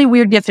a really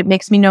weird gift. It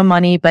makes me no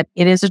money, but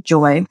it is a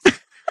joy.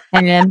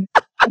 And then,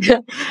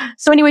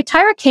 so anyway,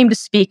 Tyra came to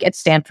speak at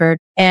Stanford,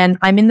 and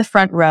I'm in the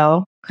front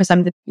row because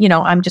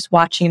I'm just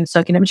watching and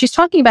soaking up. And she's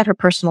talking about her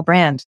personal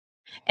brand.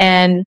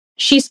 And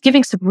she's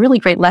giving some really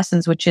great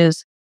lessons, which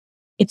is,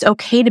 it's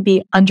okay to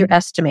be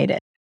underestimated,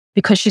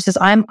 because she says,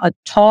 I'm a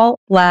tall,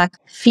 Black,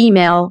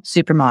 female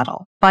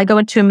supermodel. If I go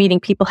into a meeting,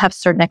 people have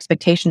certain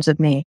expectations of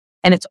me,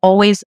 and it's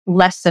always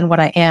less than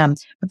what I am.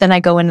 But then I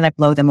go in and I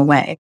blow them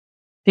away.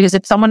 Because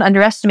if someone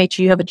underestimates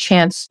you, you have a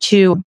chance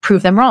to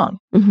prove them wrong.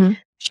 Mm-hmm.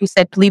 She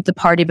said, leave the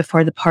party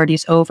before the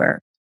party's over.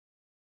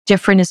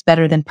 Different is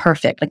better than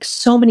perfect. Like,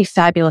 so many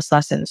fabulous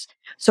lessons.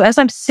 So as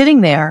I'm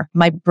sitting there,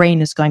 my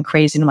brain is going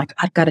crazy. And I'm like,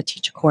 I've got to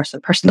teach a course on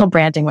personal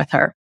branding with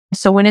her.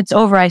 So when it's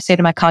over, I say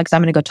to my colleagues,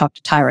 I'm going to go talk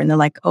to Tyra. And they're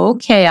like,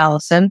 okay,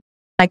 Allison.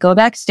 I go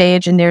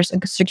backstage, and there's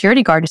a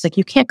security guard who's like,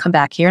 you can't come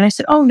back here. And I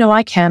said, oh, no,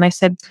 I can. I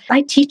said,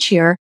 I teach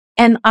here.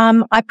 And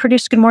I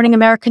produced Good Morning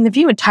America and The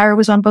View, and Tyra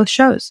was on both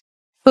shows.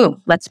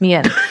 Boom, lets me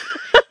in.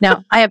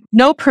 Now, I have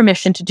no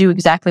permission to do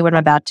exactly what I'm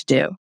about to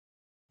do.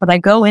 But I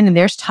go in, and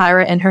there's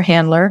Tyra and her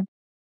handler.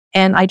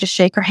 And I just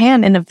shake her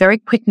hand in a very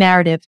quick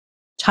narrative.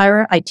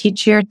 Tyra, I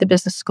teach here at the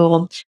business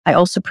school. I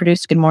also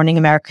produce Good Morning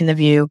America and The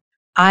View.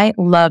 I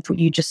loved what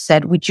you just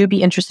said. Would you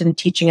be interested in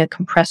teaching a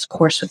compressed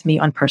course with me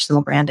on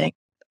personal branding?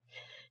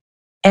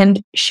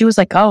 And she was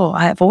like, oh,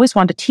 I've always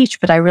wanted to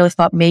teach, but I really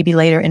thought maybe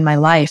later in my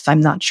life.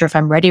 I'm not sure if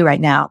I'm ready right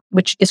now,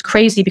 which is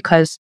crazy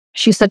because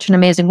she's such an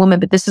amazing woman,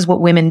 but this is what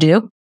women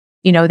do.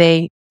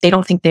 They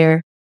don't think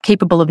they're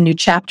capable of new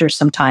chapters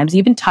sometimes,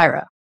 even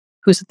Tyra,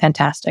 who's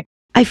fantastic.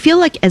 I feel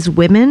like as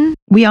women,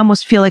 we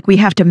almost feel like we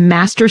have to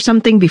master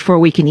something before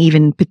we can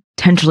even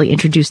potentially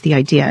introduce the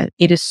idea.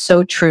 It is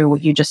so true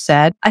what you just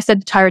said. I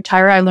said to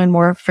Tyra, I learned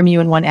more from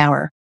you in 1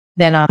 hour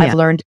than I've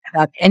learned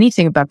about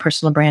anything about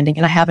personal branding.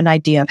 And I have an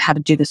idea of how to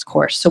do this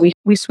course. So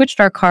we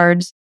switched our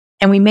cards,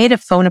 and we made a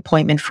phone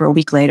appointment for a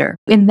week later.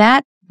 In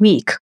that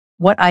week,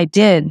 what I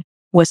did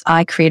was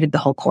I created the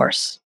whole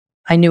course.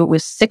 I knew it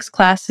was 6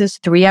 classes,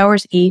 3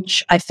 hours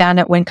each. I found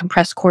out when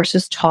compressed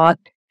courses taught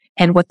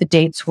and what the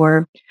dates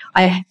were.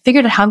 I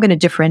figured out how I'm going to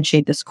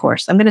differentiate this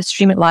course. I'm going to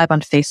stream it live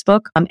on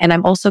Facebook. And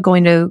I'm also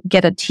going to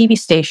get a TV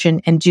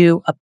station and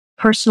do a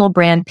personal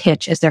brand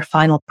pitch as their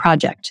final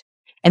project.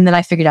 And then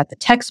I figured out the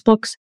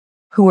textbooks,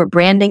 who were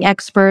branding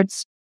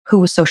experts, who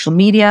were social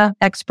media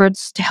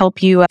experts to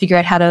help you figure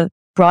out how to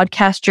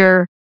broadcast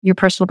your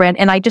personal brand.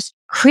 And I just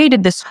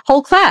created this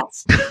whole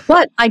class.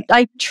 But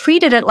I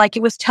treated it like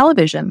it was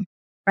television,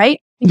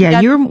 right?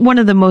 Yeah, you're one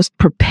of the most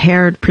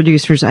prepared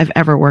producers I've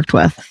ever worked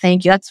with.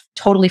 Thank you. That's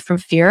totally from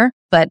fear,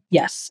 but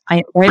yes, I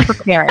am very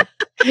prepared.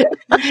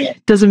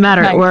 Doesn't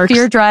matter. It works.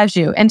 Fear drives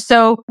you. And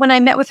so when I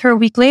met with her a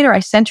week later,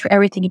 I sent her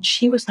everything and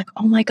she was like,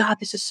 oh my God,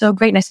 this is so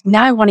great. And I said,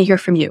 now I want to hear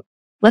from you.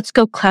 Let's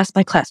go class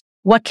by class.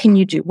 What can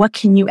you do? What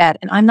can you add?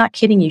 And I'm not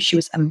kidding you. She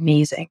was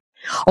amazing.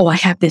 Oh, I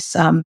have this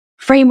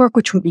framework,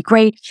 which would be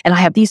great. And I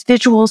have these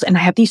visuals and I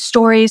have these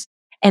stories.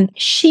 And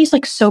she's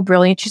like so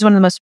brilliant. She's one of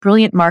the most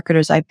brilliant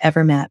marketers I've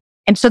ever met.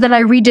 And so then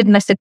I redid and I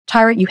said,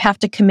 Tyra, you have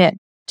to commit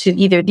to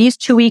either these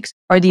 2 weeks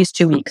or these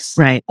 2 weeks.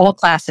 Right. All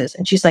classes.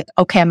 And she's like,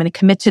 okay, I'm going to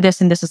commit to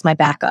this. And this is my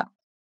backup.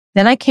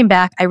 Then I came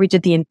back, I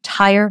redid the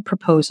entire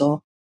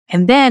proposal.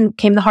 And then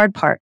came the hard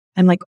part.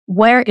 I'm like,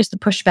 where is the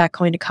pushback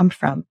going to come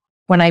from?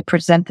 When I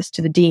present this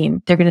to the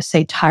dean, they're going to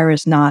say, Tyra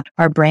is not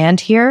our brand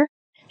here.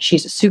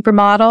 She's a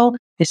supermodel.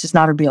 This is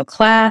not a real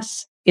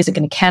class. Is it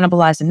going to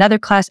cannibalize another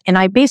class? And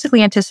I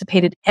basically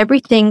anticipated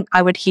everything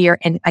I would hear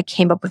and I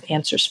came up with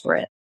answers for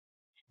it.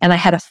 And I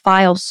had a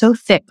file so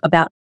thick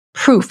about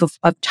proof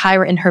of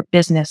Tyra and her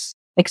business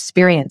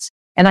experience.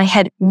 And I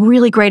had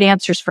really great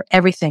answers for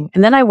everything.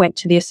 And then I went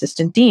to the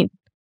assistant dean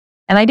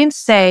and I didn't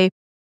say,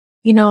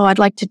 I'd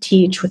like to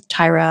teach with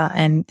Tyra.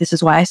 And this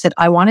is why I said,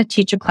 I want to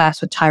teach a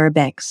class with Tyra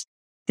Banks.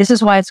 This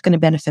is why it's going to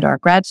benefit our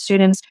grad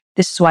students.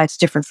 This is why it's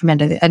different from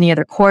any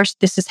other course.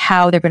 This is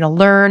how they're going to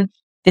learn.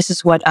 This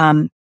is what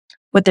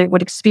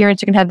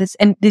experience you're going to have this.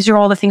 And these are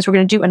all the things we're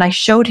going to do. And I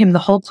showed him the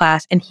whole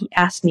class and he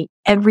asked me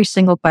every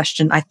single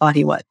question I thought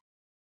he would.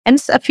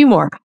 And a few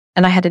more.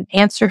 And I had an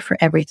answer for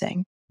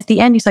everything. At the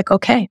end, he's like,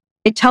 okay.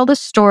 I tell this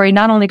story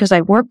not only because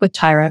I work with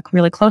Tyra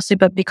really closely,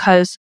 but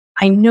because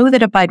I know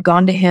that if I'd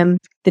gone to him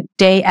the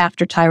day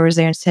after Tyra was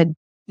there and said,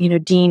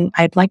 Dean,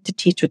 I'd like to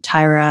teach with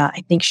Tyra.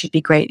 I think she'd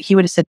be great. He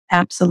would have said,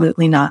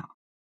 absolutely not.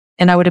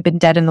 And I would have been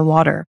dead in the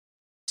water.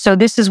 So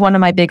this is one of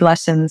my big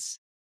lessons,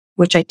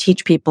 which I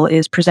teach people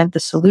is present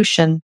the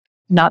solution,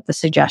 not the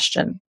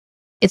suggestion.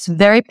 It's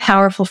very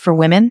powerful for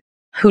women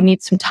who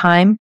need some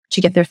time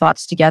to get their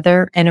thoughts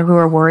together and who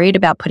are worried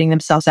about putting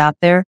themselves out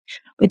there.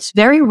 It's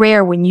very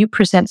rare when you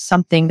present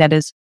something that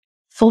is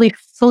fully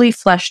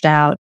fleshed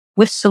out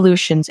with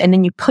solutions and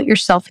then you put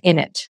yourself in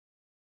it.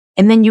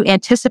 And then you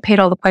anticipate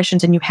all the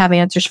questions and you have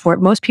answers for it.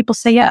 Most people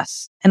say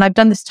yes. And I've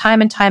done this time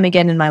and time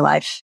again in my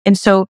life. And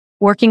so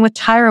working with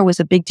Tyra was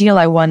a big deal.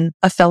 I won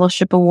a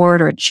fellowship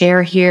award or a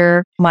chair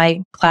here.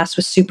 My class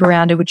was super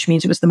rounded, which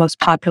means it was the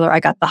most popular. I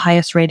got the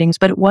highest ratings,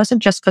 but it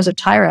wasn't just because of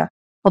Tyra,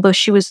 although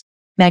she was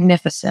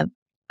magnificent.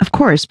 Of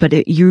course,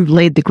 but you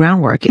laid the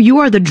groundwork. You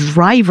are the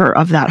driver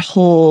of that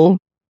whole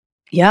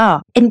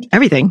and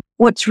everything.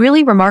 What's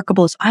really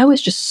remarkable is I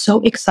was just so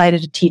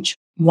excited to teach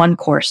one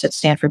course at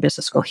Stanford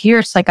Business School. Here,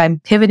 it's like I'm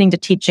pivoting to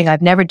teaching.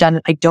 I've never done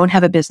it. I don't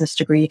have a business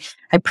degree.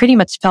 I pretty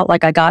much felt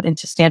like I got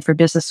into Stanford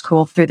Business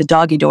School through the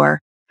doggy door.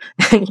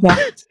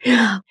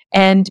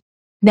 And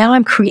now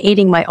I'm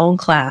creating my own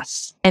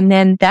class. And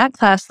then that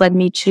class led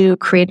me to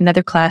create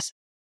another class.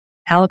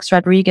 Alex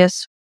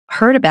Rodriguez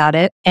heard about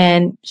it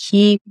and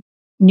he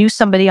knew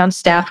somebody on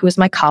staff who was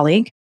my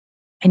colleague.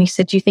 And he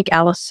said, do you think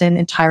Allison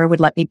and Tyra would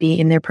let me be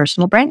in their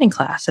personal branding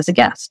class as a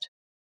guest?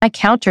 I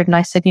countered and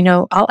I said,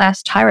 I'll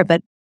ask Tyra,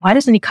 but why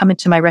doesn't he come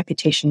into my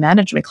reputation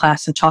management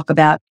class and talk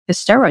about the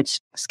steroids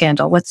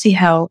scandal? Let's see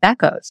how that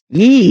goes.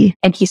 Yee.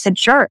 And he said,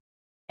 sure.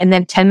 And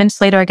then 10 minutes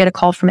later, I get a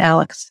call from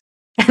Alex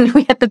and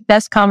we had the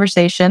best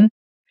conversation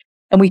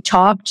and we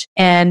talked.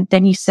 And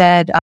then he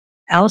said,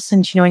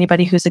 Allison, do you know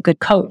anybody who's a good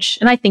coach?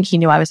 And I think he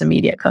knew I was a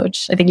media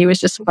coach. I think he was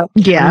just,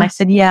 yeah. And I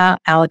said, yeah,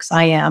 Alex,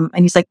 I am.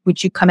 And he's like,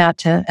 would you come out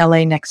to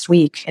LA next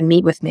week and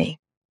meet with me?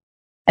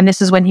 And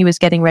this is when he was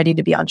getting ready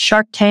to be on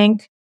Shark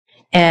Tank.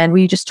 And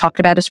we just talked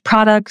about his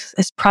products,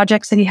 his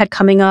projects that he had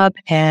coming up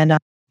and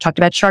talked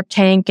about Shark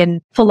Tank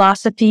and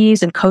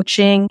philosophies and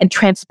coaching and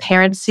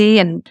transparency.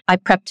 And I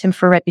prepped him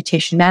for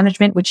reputation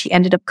management, which he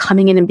ended up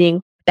coming in and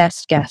being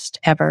best guest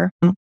ever.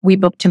 We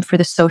booked him for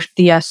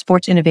the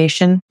Sports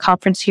Innovation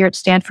Conference here at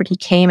Stanford. He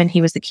came and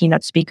he was the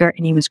keynote speaker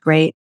and he was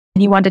great.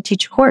 And he wanted to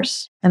teach a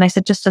course. And I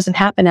said, just doesn't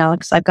happen,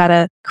 Alex. I've got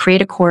to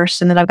create a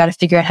course and then I've got to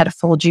figure out how to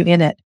fold you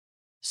in it.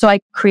 So I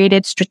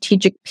created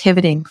strategic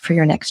pivoting for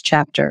your next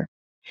chapter.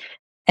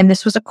 And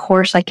this was a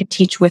course I could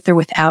teach with or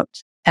without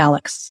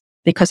Alex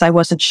because I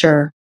wasn't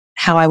sure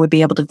how I would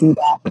be able to do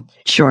that.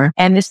 Sure.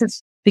 And this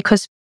is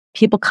because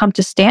people come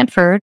to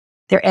Stanford,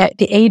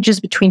 the age is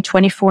between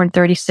 24 and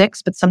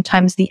 36, but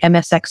sometimes the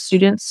MSX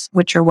students,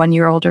 which are 1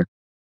 year older,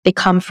 they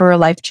come for a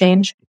life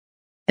change.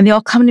 And they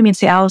all come to me and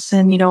say,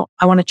 Allison,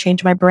 I want to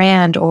change my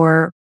brand,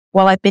 or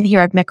while I've been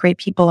here, I've met great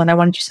people and I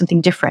want to do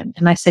something different.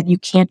 And I said, you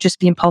can't just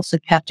be impulsive,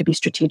 you have to be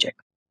strategic.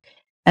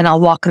 And I'll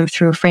walk them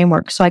through a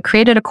framework. So I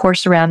created a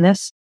course around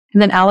this.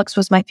 And then Alex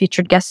was my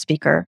featured guest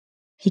speaker.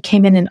 He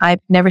came in and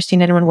I've never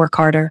seen anyone work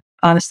harder.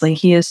 Honestly,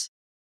 he is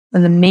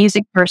an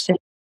amazing person.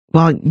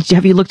 Well,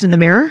 have you looked in the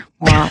mirror?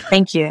 Wow,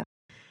 thank you.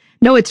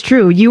 No, it's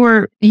true. You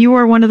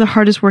are one of the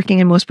hardest working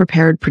and most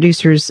prepared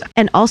producers,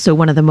 and also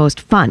one of the most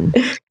fun.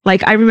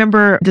 Like, I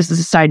remember, this is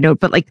a side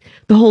note, but like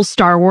the whole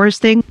Star Wars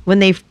thing, when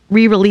they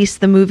re-released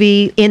the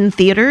movie in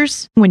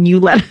theaters, when you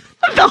let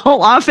the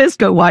whole office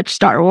go watch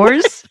Star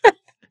Wars.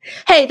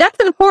 Hey, that's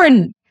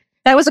important.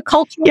 That was a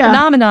cultural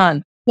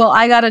phenomenon. Well,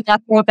 I got to now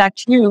throw it back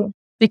to you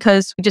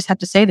because we just have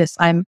to say this.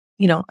 I'm,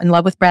 in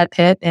love with Brad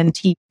Pitt, and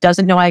he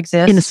doesn't know I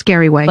exist. In a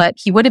scary way. But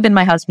he would have been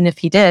my husband if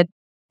he did.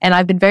 And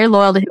I've been very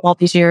loyal to him all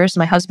these years.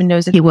 My husband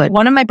knows that he would.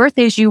 One of my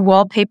birthdays, you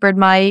wallpapered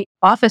my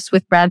office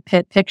with Brad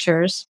Pitt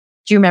pictures.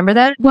 Do you remember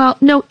that? Well,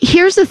 no,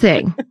 here's the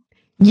thing.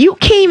 You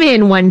came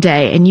in one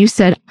day and you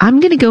said, I'm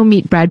going to go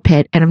meet Brad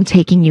Pitt and I'm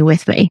taking you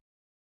with me.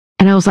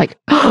 And I was like,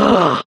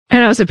 oh,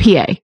 and I was a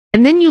PA.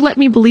 And then you let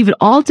me believe it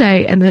all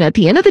day. And then at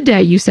the end of the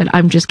day, you said,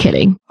 I'm just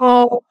kidding.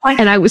 Oh,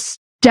 and I was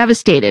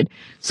devastated.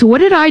 So what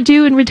did I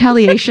do in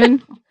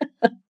retaliation?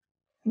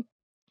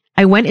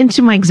 I went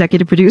into my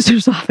executive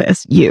producer's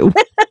office,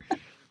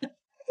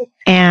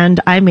 and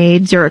I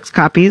made Xerox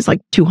copies, like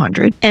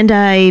 200, and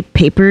I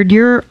papered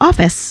your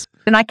office.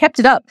 And I kept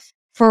it up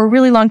for a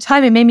really long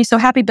time. It made me so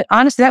happy. But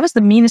honestly, that was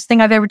the meanest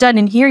thing I've ever done.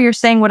 And here you're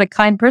saying what a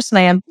kind person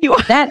I am.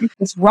 That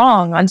is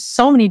wrong on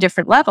so many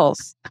different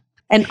levels.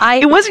 And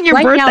it wasn't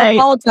your birthday. Now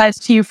apologize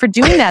to you for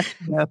doing that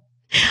to you.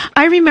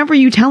 I remember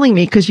you telling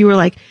me, because you were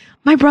like,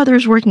 my brother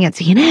is working at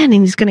CNN and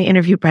he's going to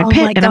interview Brad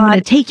Pitt and I'm going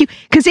to take you.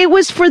 Because it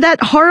was for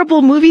that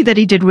horrible movie that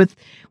he did with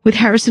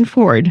Harrison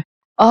Ford.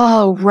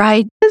 Oh,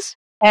 right. This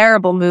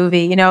terrible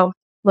movie.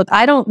 Look,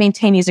 I don't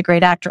maintain he's a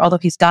great actor, although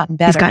he's gotten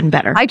better. He's gotten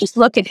better. I just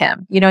look at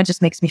him, it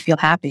just makes me feel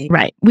happy.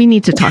 Right. We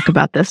need to talk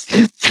about this.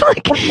 It's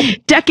like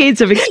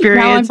decades of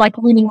experience. Now I'm like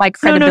losing my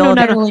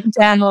credibility.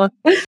 No.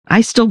 I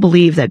still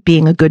believe that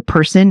being a good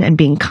person and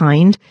being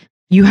kind,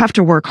 you have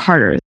to work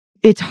harder.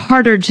 It's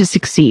harder to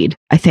succeed,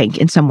 I think,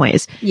 in some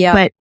ways. Yeah.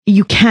 But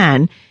you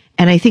can.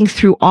 And I think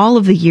through all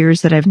of the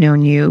years that I've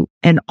known you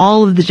and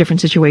all of the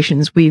different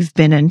situations we've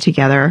been in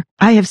together,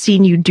 I have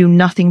seen you do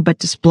nothing but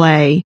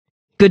display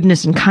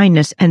goodness and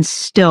kindness and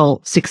still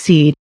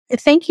succeed.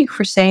 Thank you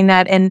for saying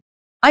that. And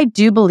I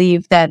do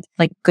believe that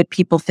like good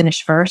people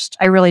finish first.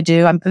 I really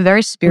do. I'm a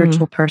very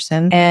spiritual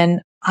person.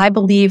 And I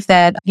believe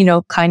that,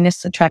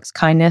 kindness attracts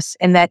kindness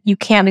and that you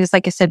can't, just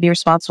like I said, be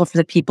responsible for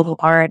the people who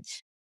aren't.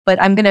 But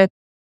I'm going to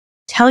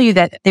tell you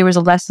that there was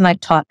a lesson I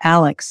taught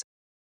Alex.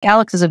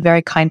 Alex is a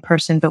very kind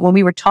person, but when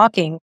we were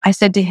talking, I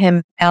said to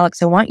him,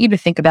 Alex, I want you to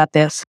think about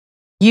this.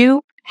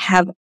 You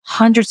have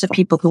hundreds of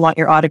people who want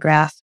your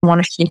autograph,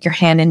 want to shake your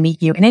hand and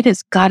meet you, and it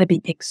has got to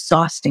be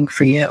exhausting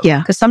for you. Yeah.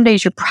 Because some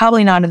days you're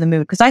probably not in the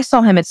mood. Because I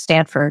saw him at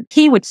Stanford.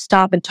 He would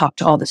stop and talk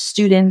to all the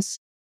students.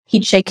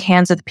 He'd shake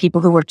hands with the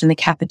people who worked in the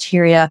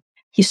cafeteria.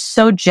 He's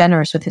so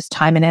generous with his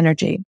time and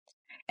energy.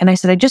 And I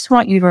said, I just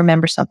want you to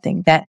remember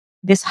something, that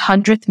this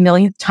 100th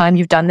millionth time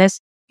you've done this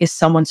is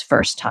someone's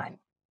first time.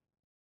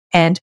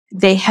 And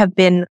they have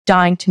been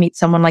dying to meet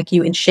someone like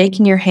you, and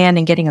shaking your hand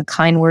and getting a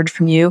kind word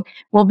from you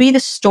will be the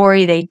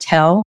story they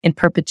tell in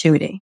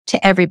perpetuity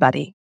to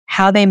everybody,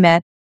 how they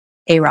met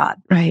A-Rod.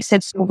 Right. He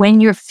said, so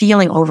when you're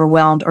feeling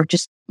overwhelmed or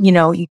just,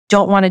 you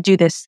don't want to do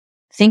this,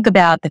 think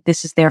about that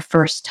this is their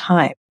first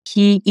time.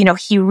 He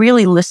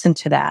really listened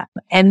to that.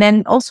 And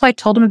then also I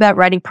told him about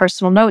writing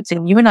personal notes.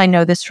 And you and I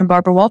know this from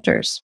Barbara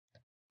Walters.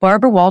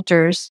 Barbara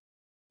Walters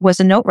was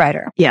a note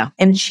writer. Yeah.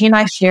 And she and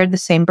I shared the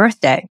same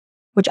birthday,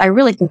 which I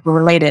really think were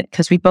related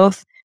because we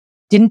both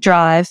didn't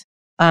drive.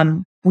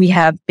 We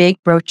have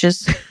big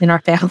brooches in our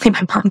family.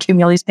 My mom gave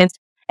me all these pins,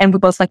 and we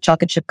both like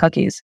chocolate chip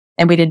cookies,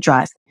 and we didn't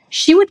drive.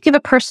 She would give a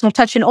personal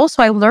touch. And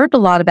also I learned a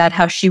lot about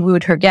how she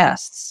wooed her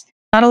guests.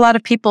 Not a lot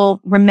of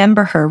people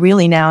remember her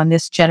really now in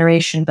this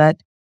generation, but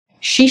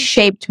she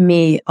shaped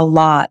me a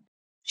lot.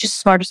 She's the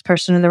smartest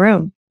person in the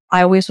room.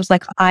 I always was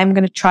like, I'm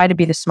going to try to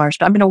be the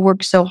smartest. I'm going to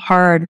work so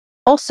hard.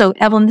 Also,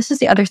 Evelyn, this is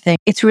the other thing.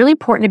 It's really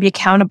important to be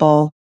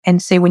accountable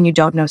and say when you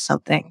don't know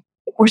something.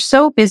 We're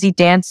so busy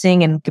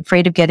dancing and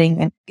afraid of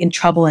getting in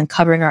trouble and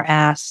covering our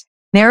ass.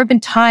 There have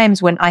been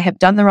times when I have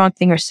done the wrong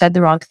thing or said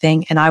the wrong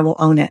thing, and I will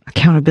own it.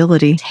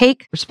 Accountability.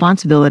 Take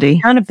responsibility.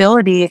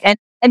 Accountability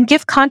and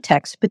give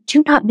context, but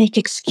do not make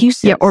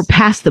excuses. Yeah, or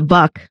pass the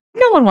buck.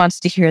 No one wants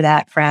to hear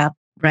that, Fran.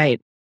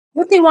 Right.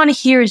 What they want to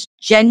hear is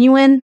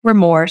genuine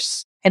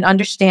remorse and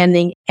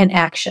understanding and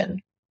action.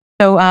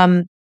 So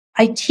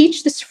I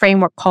teach this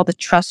framework called the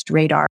Trust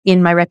Radar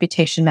in my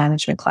reputation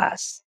management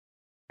class.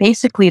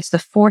 Basically, it's the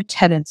 4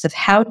 tenets of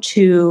how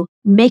to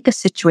make a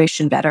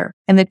situation better.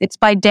 And it's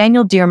by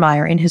Daniel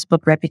Diermeyer in his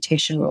book,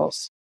 Reputation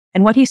Rules.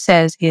 And what he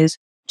says is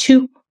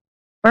to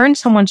earn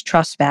someone's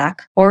trust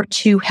back or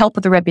to help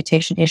with a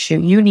reputation issue,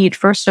 you need,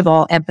 first of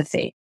all,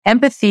 empathy.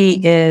 Empathy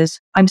is,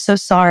 I'm so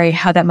sorry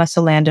how that must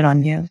have landed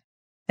on you.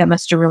 That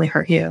must have really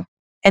hurt you.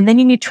 And then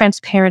you need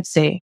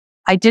transparency.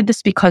 I did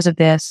this because of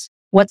this.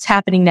 What's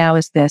happening now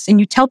is this. And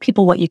you tell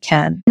people what you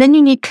can. And then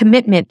you need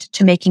commitment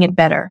to making it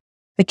better.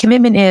 The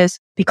commitment is,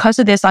 because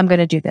of this, I'm going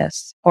to do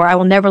this, or I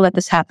will never let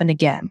this happen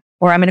again,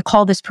 or I'm going to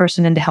call this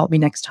person in to help me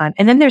next time.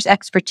 And then there's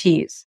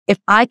expertise. If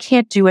I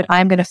can't do it,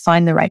 I'm going to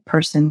find the right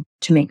person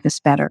to make this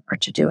better or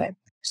to do it.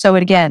 So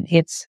again,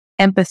 it's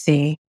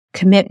empathy,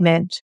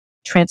 commitment,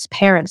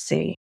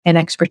 transparency, and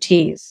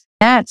expertise.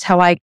 That's how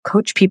I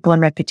coach people in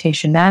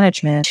reputation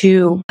management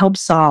to help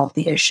solve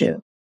the issue.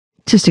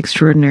 Just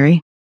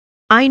extraordinary.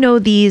 I know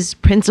these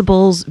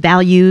principles,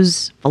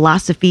 values,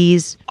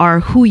 philosophies are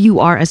who you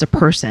are as a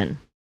person.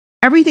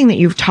 Everything that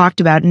you've talked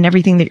about and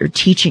everything that you're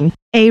teaching,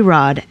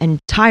 A-Rod and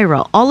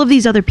Tyra, all of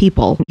these other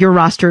people, your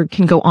roster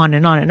can go on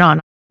and on and on.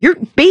 You're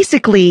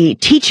basically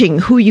teaching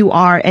who you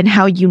are and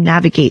how you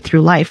navigate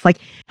through life. Like,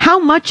 how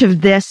much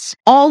of this,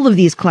 all of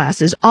these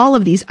classes, all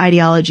of these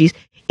ideologies,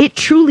 it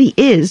truly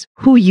is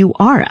who you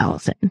are,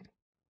 Allison.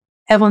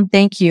 Evelyn,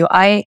 thank you.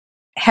 I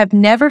have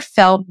never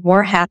felt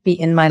more happy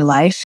in my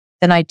life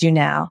than I do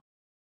now.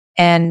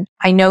 And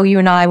I know you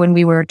and I, when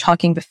we were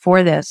talking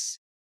before this,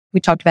 we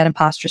talked about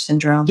imposter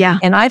syndrome. Yeah.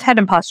 And I've had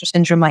imposter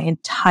syndrome my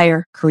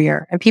entire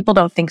career, and people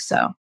don't think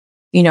so.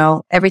 You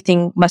know,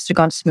 everything must have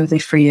gone smoothly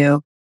for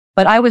you.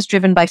 But I was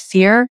driven by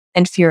fear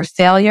and fear of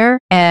failure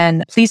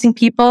and pleasing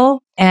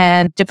people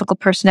and difficult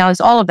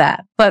personalities, all of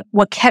that. But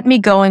what kept me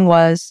going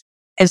was,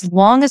 as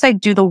long as I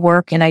do the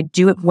work and I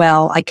do it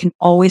well, I can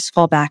always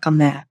fall back on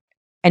that.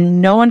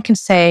 And no one can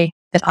say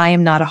that I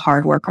am not a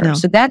hard worker. No.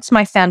 So that's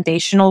my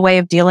foundational way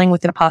of dealing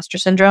with imposter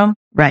syndrome.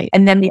 Right.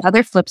 And then the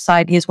other flip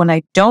side is, when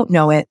I don't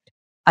know it,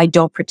 I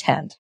don't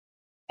pretend.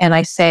 And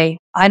I say,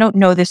 I don't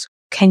know this.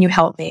 Can you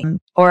help me?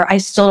 Or I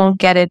still don't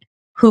get it.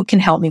 Who can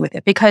help me with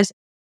it? Because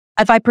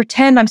if I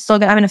pretend, I'm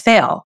going to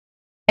fail.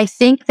 I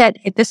think that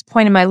at this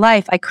point in my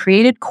life, I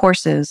created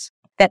courses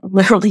that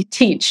literally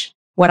teach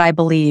what I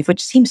believe,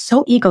 which seems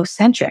so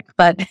egocentric,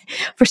 but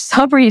for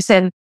some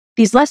reason,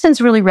 these lessons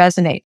really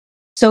resonate.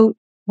 So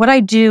what I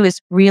do is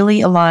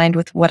really aligned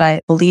with what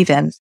I believe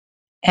in.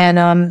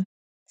 And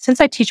since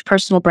I teach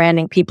personal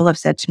branding, people have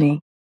said to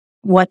me,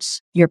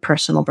 what's your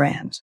personal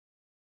brand?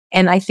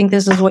 And I think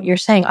this is what you're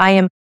saying. I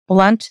am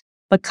blunt,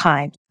 but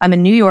kind. I'm a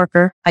New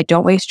Yorker. I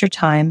don't waste your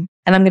time.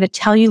 And I'm going to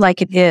tell you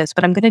like it is,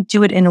 but I'm going to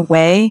do it in a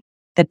way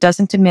that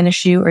doesn't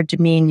diminish you or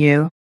demean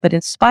you, but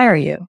inspire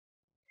you.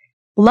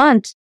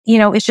 Blunt,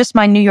 is just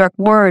my New York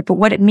word, but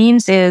what it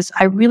means is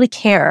I really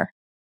care.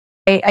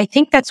 I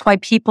think that's why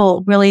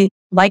people really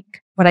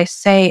like what I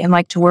say and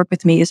like to work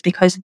with me, is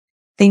because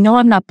they know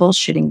I'm not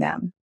bullshitting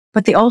them,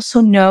 but they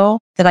also know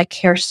that I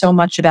care so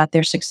much about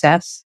their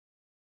success.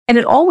 And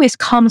it always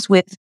comes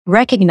with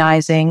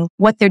recognizing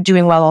what they're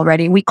doing well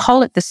already. We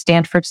call it the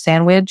Stanford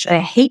sandwich. I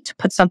hate to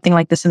put something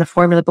like this in a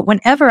formula, but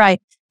whenever I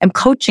am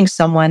coaching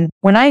someone,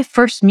 when I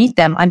first meet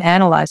them, I'm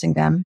analyzing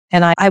them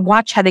and I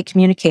watch how they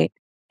communicate.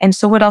 And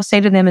so what I'll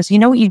say to them is, you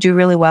know what you do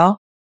really well?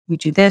 You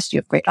do this, you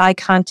have great eye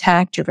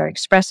contact, you're very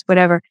expressive,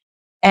 whatever.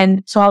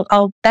 And so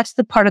that's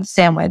the part of the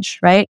sandwich,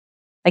 right?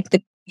 Like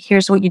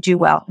here's what you do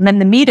well. And then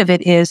the meat of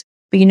it is,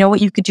 but you know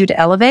what you could do to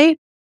elevate?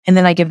 And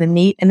then I give the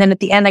meat. And then at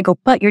the end I go,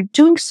 but you're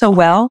doing so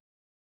well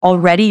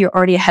already, you're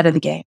already ahead of the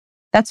game.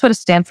 That's what a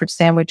Stanford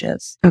sandwich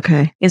is.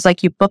 Okay. Is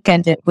like you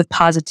bookend it with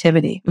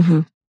positivity.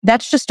 Mm-hmm.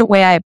 That's just a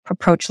way I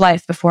approach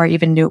life before I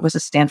even knew it was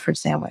a Stanford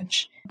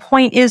sandwich. The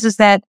point is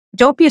that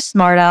don't be a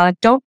smart aleck.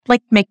 Don't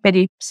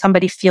make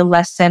somebody feel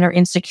less than or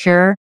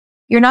insecure.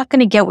 You're not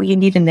going to get what you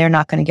need and they're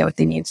not going to get what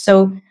they need.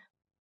 So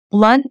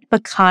blunt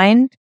but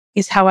kind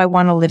is how I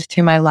want to live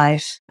through my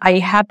life. I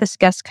have this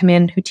guest come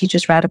in who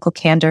teaches radical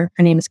candor.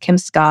 Her name is Kim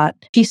Scott.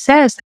 She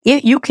says,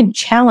 you can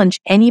challenge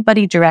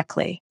anybody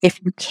directly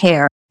if you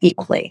care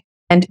equally.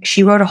 And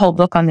she wrote a whole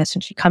book on this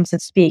and she comes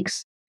and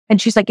speaks.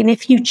 And she's like, and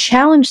if you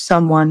challenge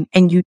someone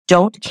and you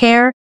don't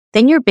care,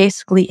 then you're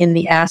basically in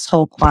the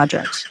asshole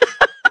quadrant.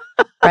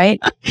 Right?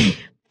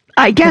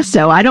 I guess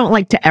so. I don't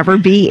like to ever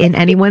be in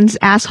anyone's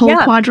asshole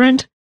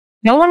quadrant.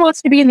 No one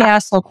wants to be in the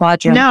asshole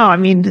quadrant. No, I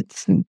mean,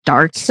 it's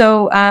dark.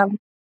 So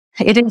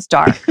it is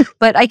dark.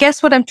 But I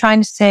guess what I'm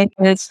trying to say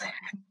is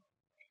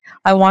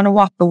I want to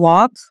walk the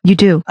walk. You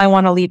do. I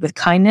want to lead with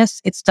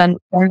kindness. It's done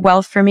very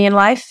well for me in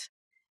life.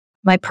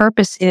 My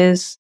purpose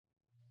is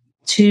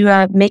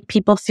to make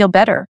people feel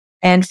better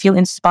and feel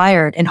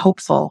inspired and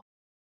hopeful.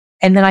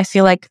 And then I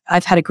feel like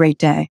I've had a great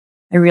day.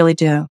 I really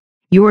do.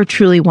 You are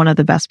truly one of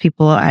the best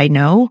people I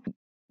know.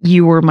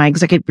 You were my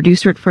executive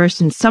producer at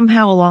first, and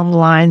somehow along the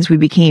lines, we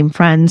became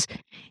friends.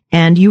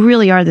 And you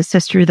really are the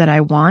sister that I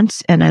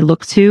want and I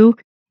look to.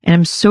 And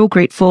I'm so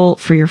grateful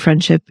for your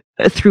friendship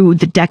through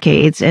the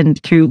decades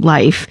and through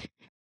life.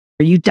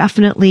 You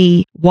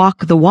definitely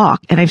walk the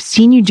walk. And I've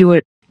seen you do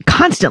it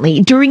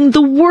constantly during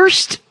the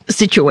worst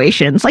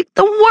situations, like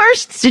the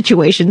worst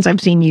situations.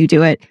 I've seen you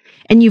do it.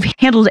 And you've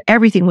handled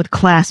everything with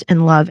class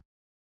and love.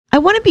 I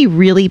want to be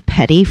really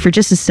petty for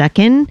just a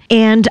second.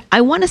 And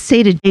I want to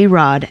say to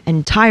A-Rod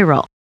and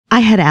Tyra, I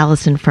had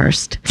Allison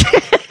first.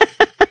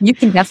 You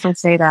can definitely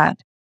say that.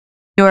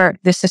 You're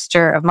the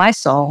sister of my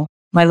soul,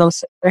 my little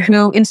sister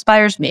who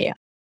inspires me.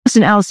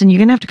 Listen, Allison, you're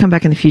going to have to come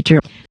back in the future.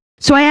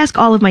 So I ask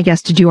all of my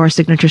guests to do our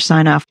signature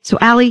sign off. So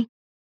Allie,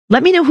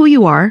 let me know who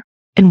you are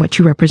and what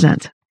you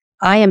represent.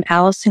 I am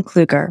Allison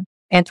Kluger,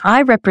 and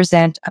I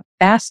represent a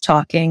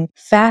fast-talking,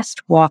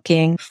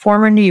 fast-walking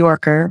former New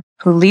Yorker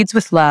who leads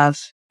with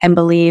love and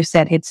believes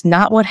that it's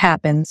not what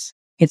happens,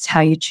 it's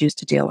how you choose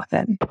to deal with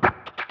it.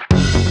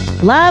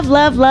 Love,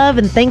 love, love,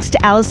 and thanks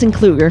to Allison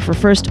Kluger for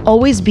first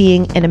always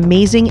being an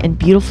amazing and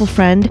beautiful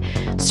friend,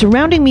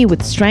 surrounding me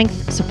with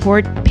strength,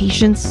 support,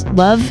 patience,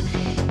 love,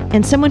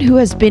 and someone who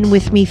has been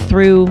with me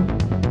through,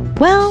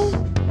 well,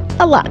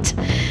 a lot.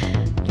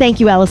 Thank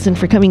you, Allison,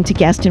 for coming to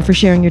guest and for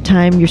sharing your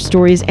time, your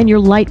stories, and your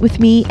light with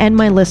me and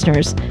my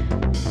listeners.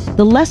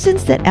 The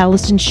lessons that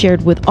Allison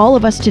shared with all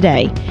of us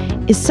today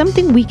is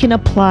something we can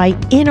apply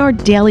in our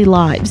daily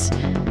lives.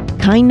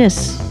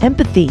 Kindness,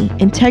 empathy,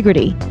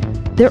 integrity.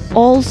 They're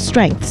all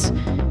strengths.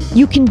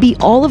 You can be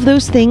all of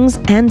those things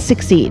and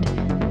succeed.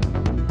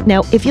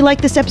 Now, if you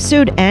like this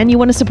episode and you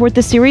want to support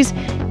this series,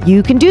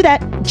 you can do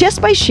that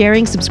just by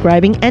sharing,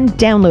 subscribing, and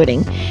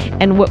downloading.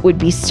 And what would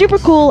be super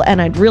cool,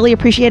 and I'd really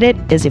appreciate it,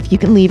 is if you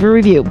can leave a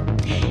review.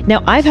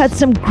 Now, I've had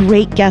some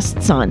great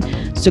guests on,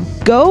 so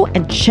go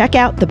and check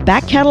out the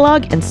back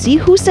catalog and see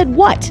who said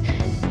what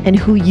and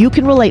who you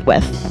can relate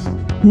with.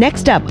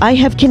 Next up, I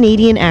have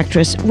Canadian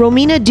actress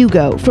Romina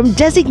Dugo from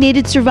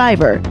Designated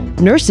Survivor,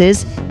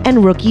 Nurses,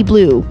 and Rookie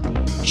Blue.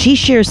 She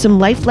shares some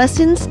life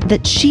lessons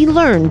that she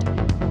learned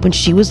when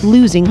she was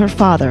losing her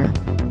father.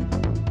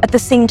 At the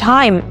same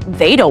time,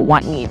 they don't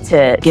want me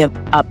to give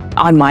up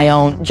on my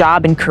own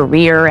job and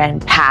career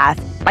and path.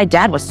 My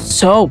dad was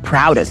so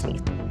proud of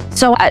me.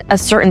 So at a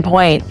certain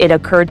point, it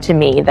occurred to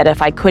me that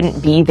if I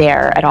couldn't be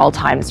there at all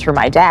times for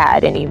my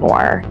dad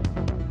anymore,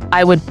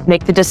 I would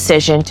make the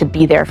decision to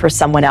be there for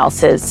someone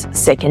else's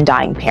sick and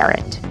dying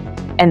parent.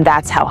 And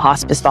that's how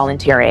hospice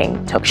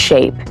volunteering took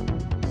shape.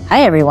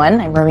 Hi, everyone.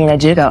 I'm Romina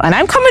Dugo, and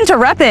I'm coming to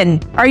Repin.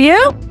 Are you?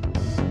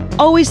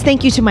 Always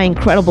thank you to my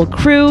incredible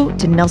crew,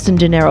 to Nelson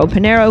De Niro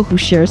Pinero, who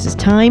shares his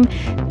time,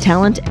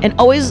 talent, and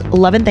always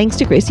love and thanks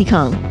to Gracie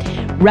Kong.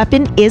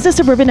 Repin is a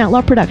Suburban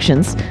Outlaw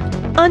Productions.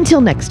 Until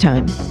next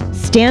time,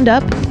 stand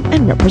up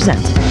and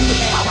represent.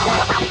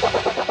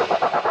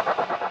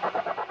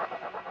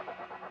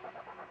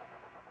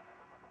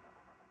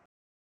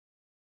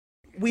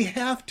 We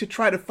have to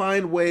try to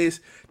find ways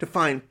to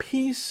find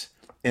peace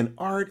and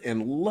art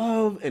and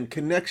love and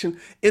connection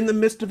in the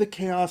midst of the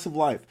chaos of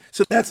life.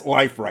 So that's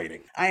life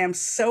writing. I am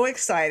so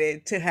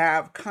excited to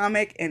have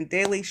comic and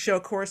Daily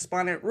Show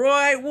correspondent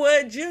Roy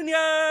Wood Jr.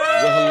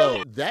 Well,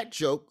 hello. That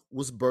joke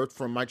was birthed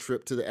from my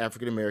trip to the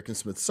African American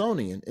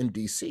Smithsonian in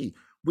DC,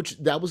 which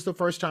that was the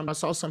first time I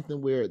saw something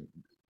where,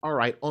 all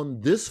right, on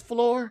this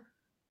floor,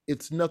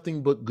 it's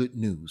nothing but good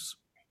news.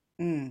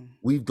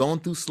 We've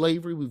gone through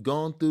slavery, we've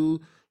gone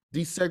through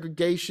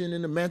desegregation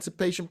and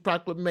Emancipation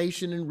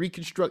Proclamation and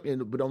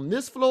Reconstruction. But on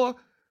this floor,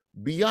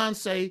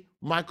 Beyonce,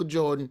 Michael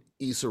Jordan,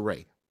 Issa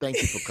Rae.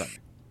 Thank you for coming.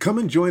 Come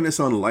and join us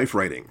on Life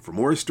Writing for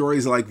more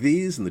stories like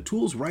these and the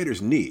tools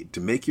writers need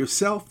to make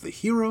yourself the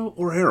hero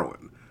or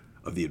heroine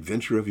of the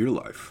adventure of your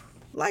life.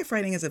 Life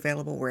Writing is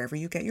available wherever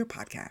you get your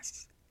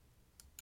podcasts.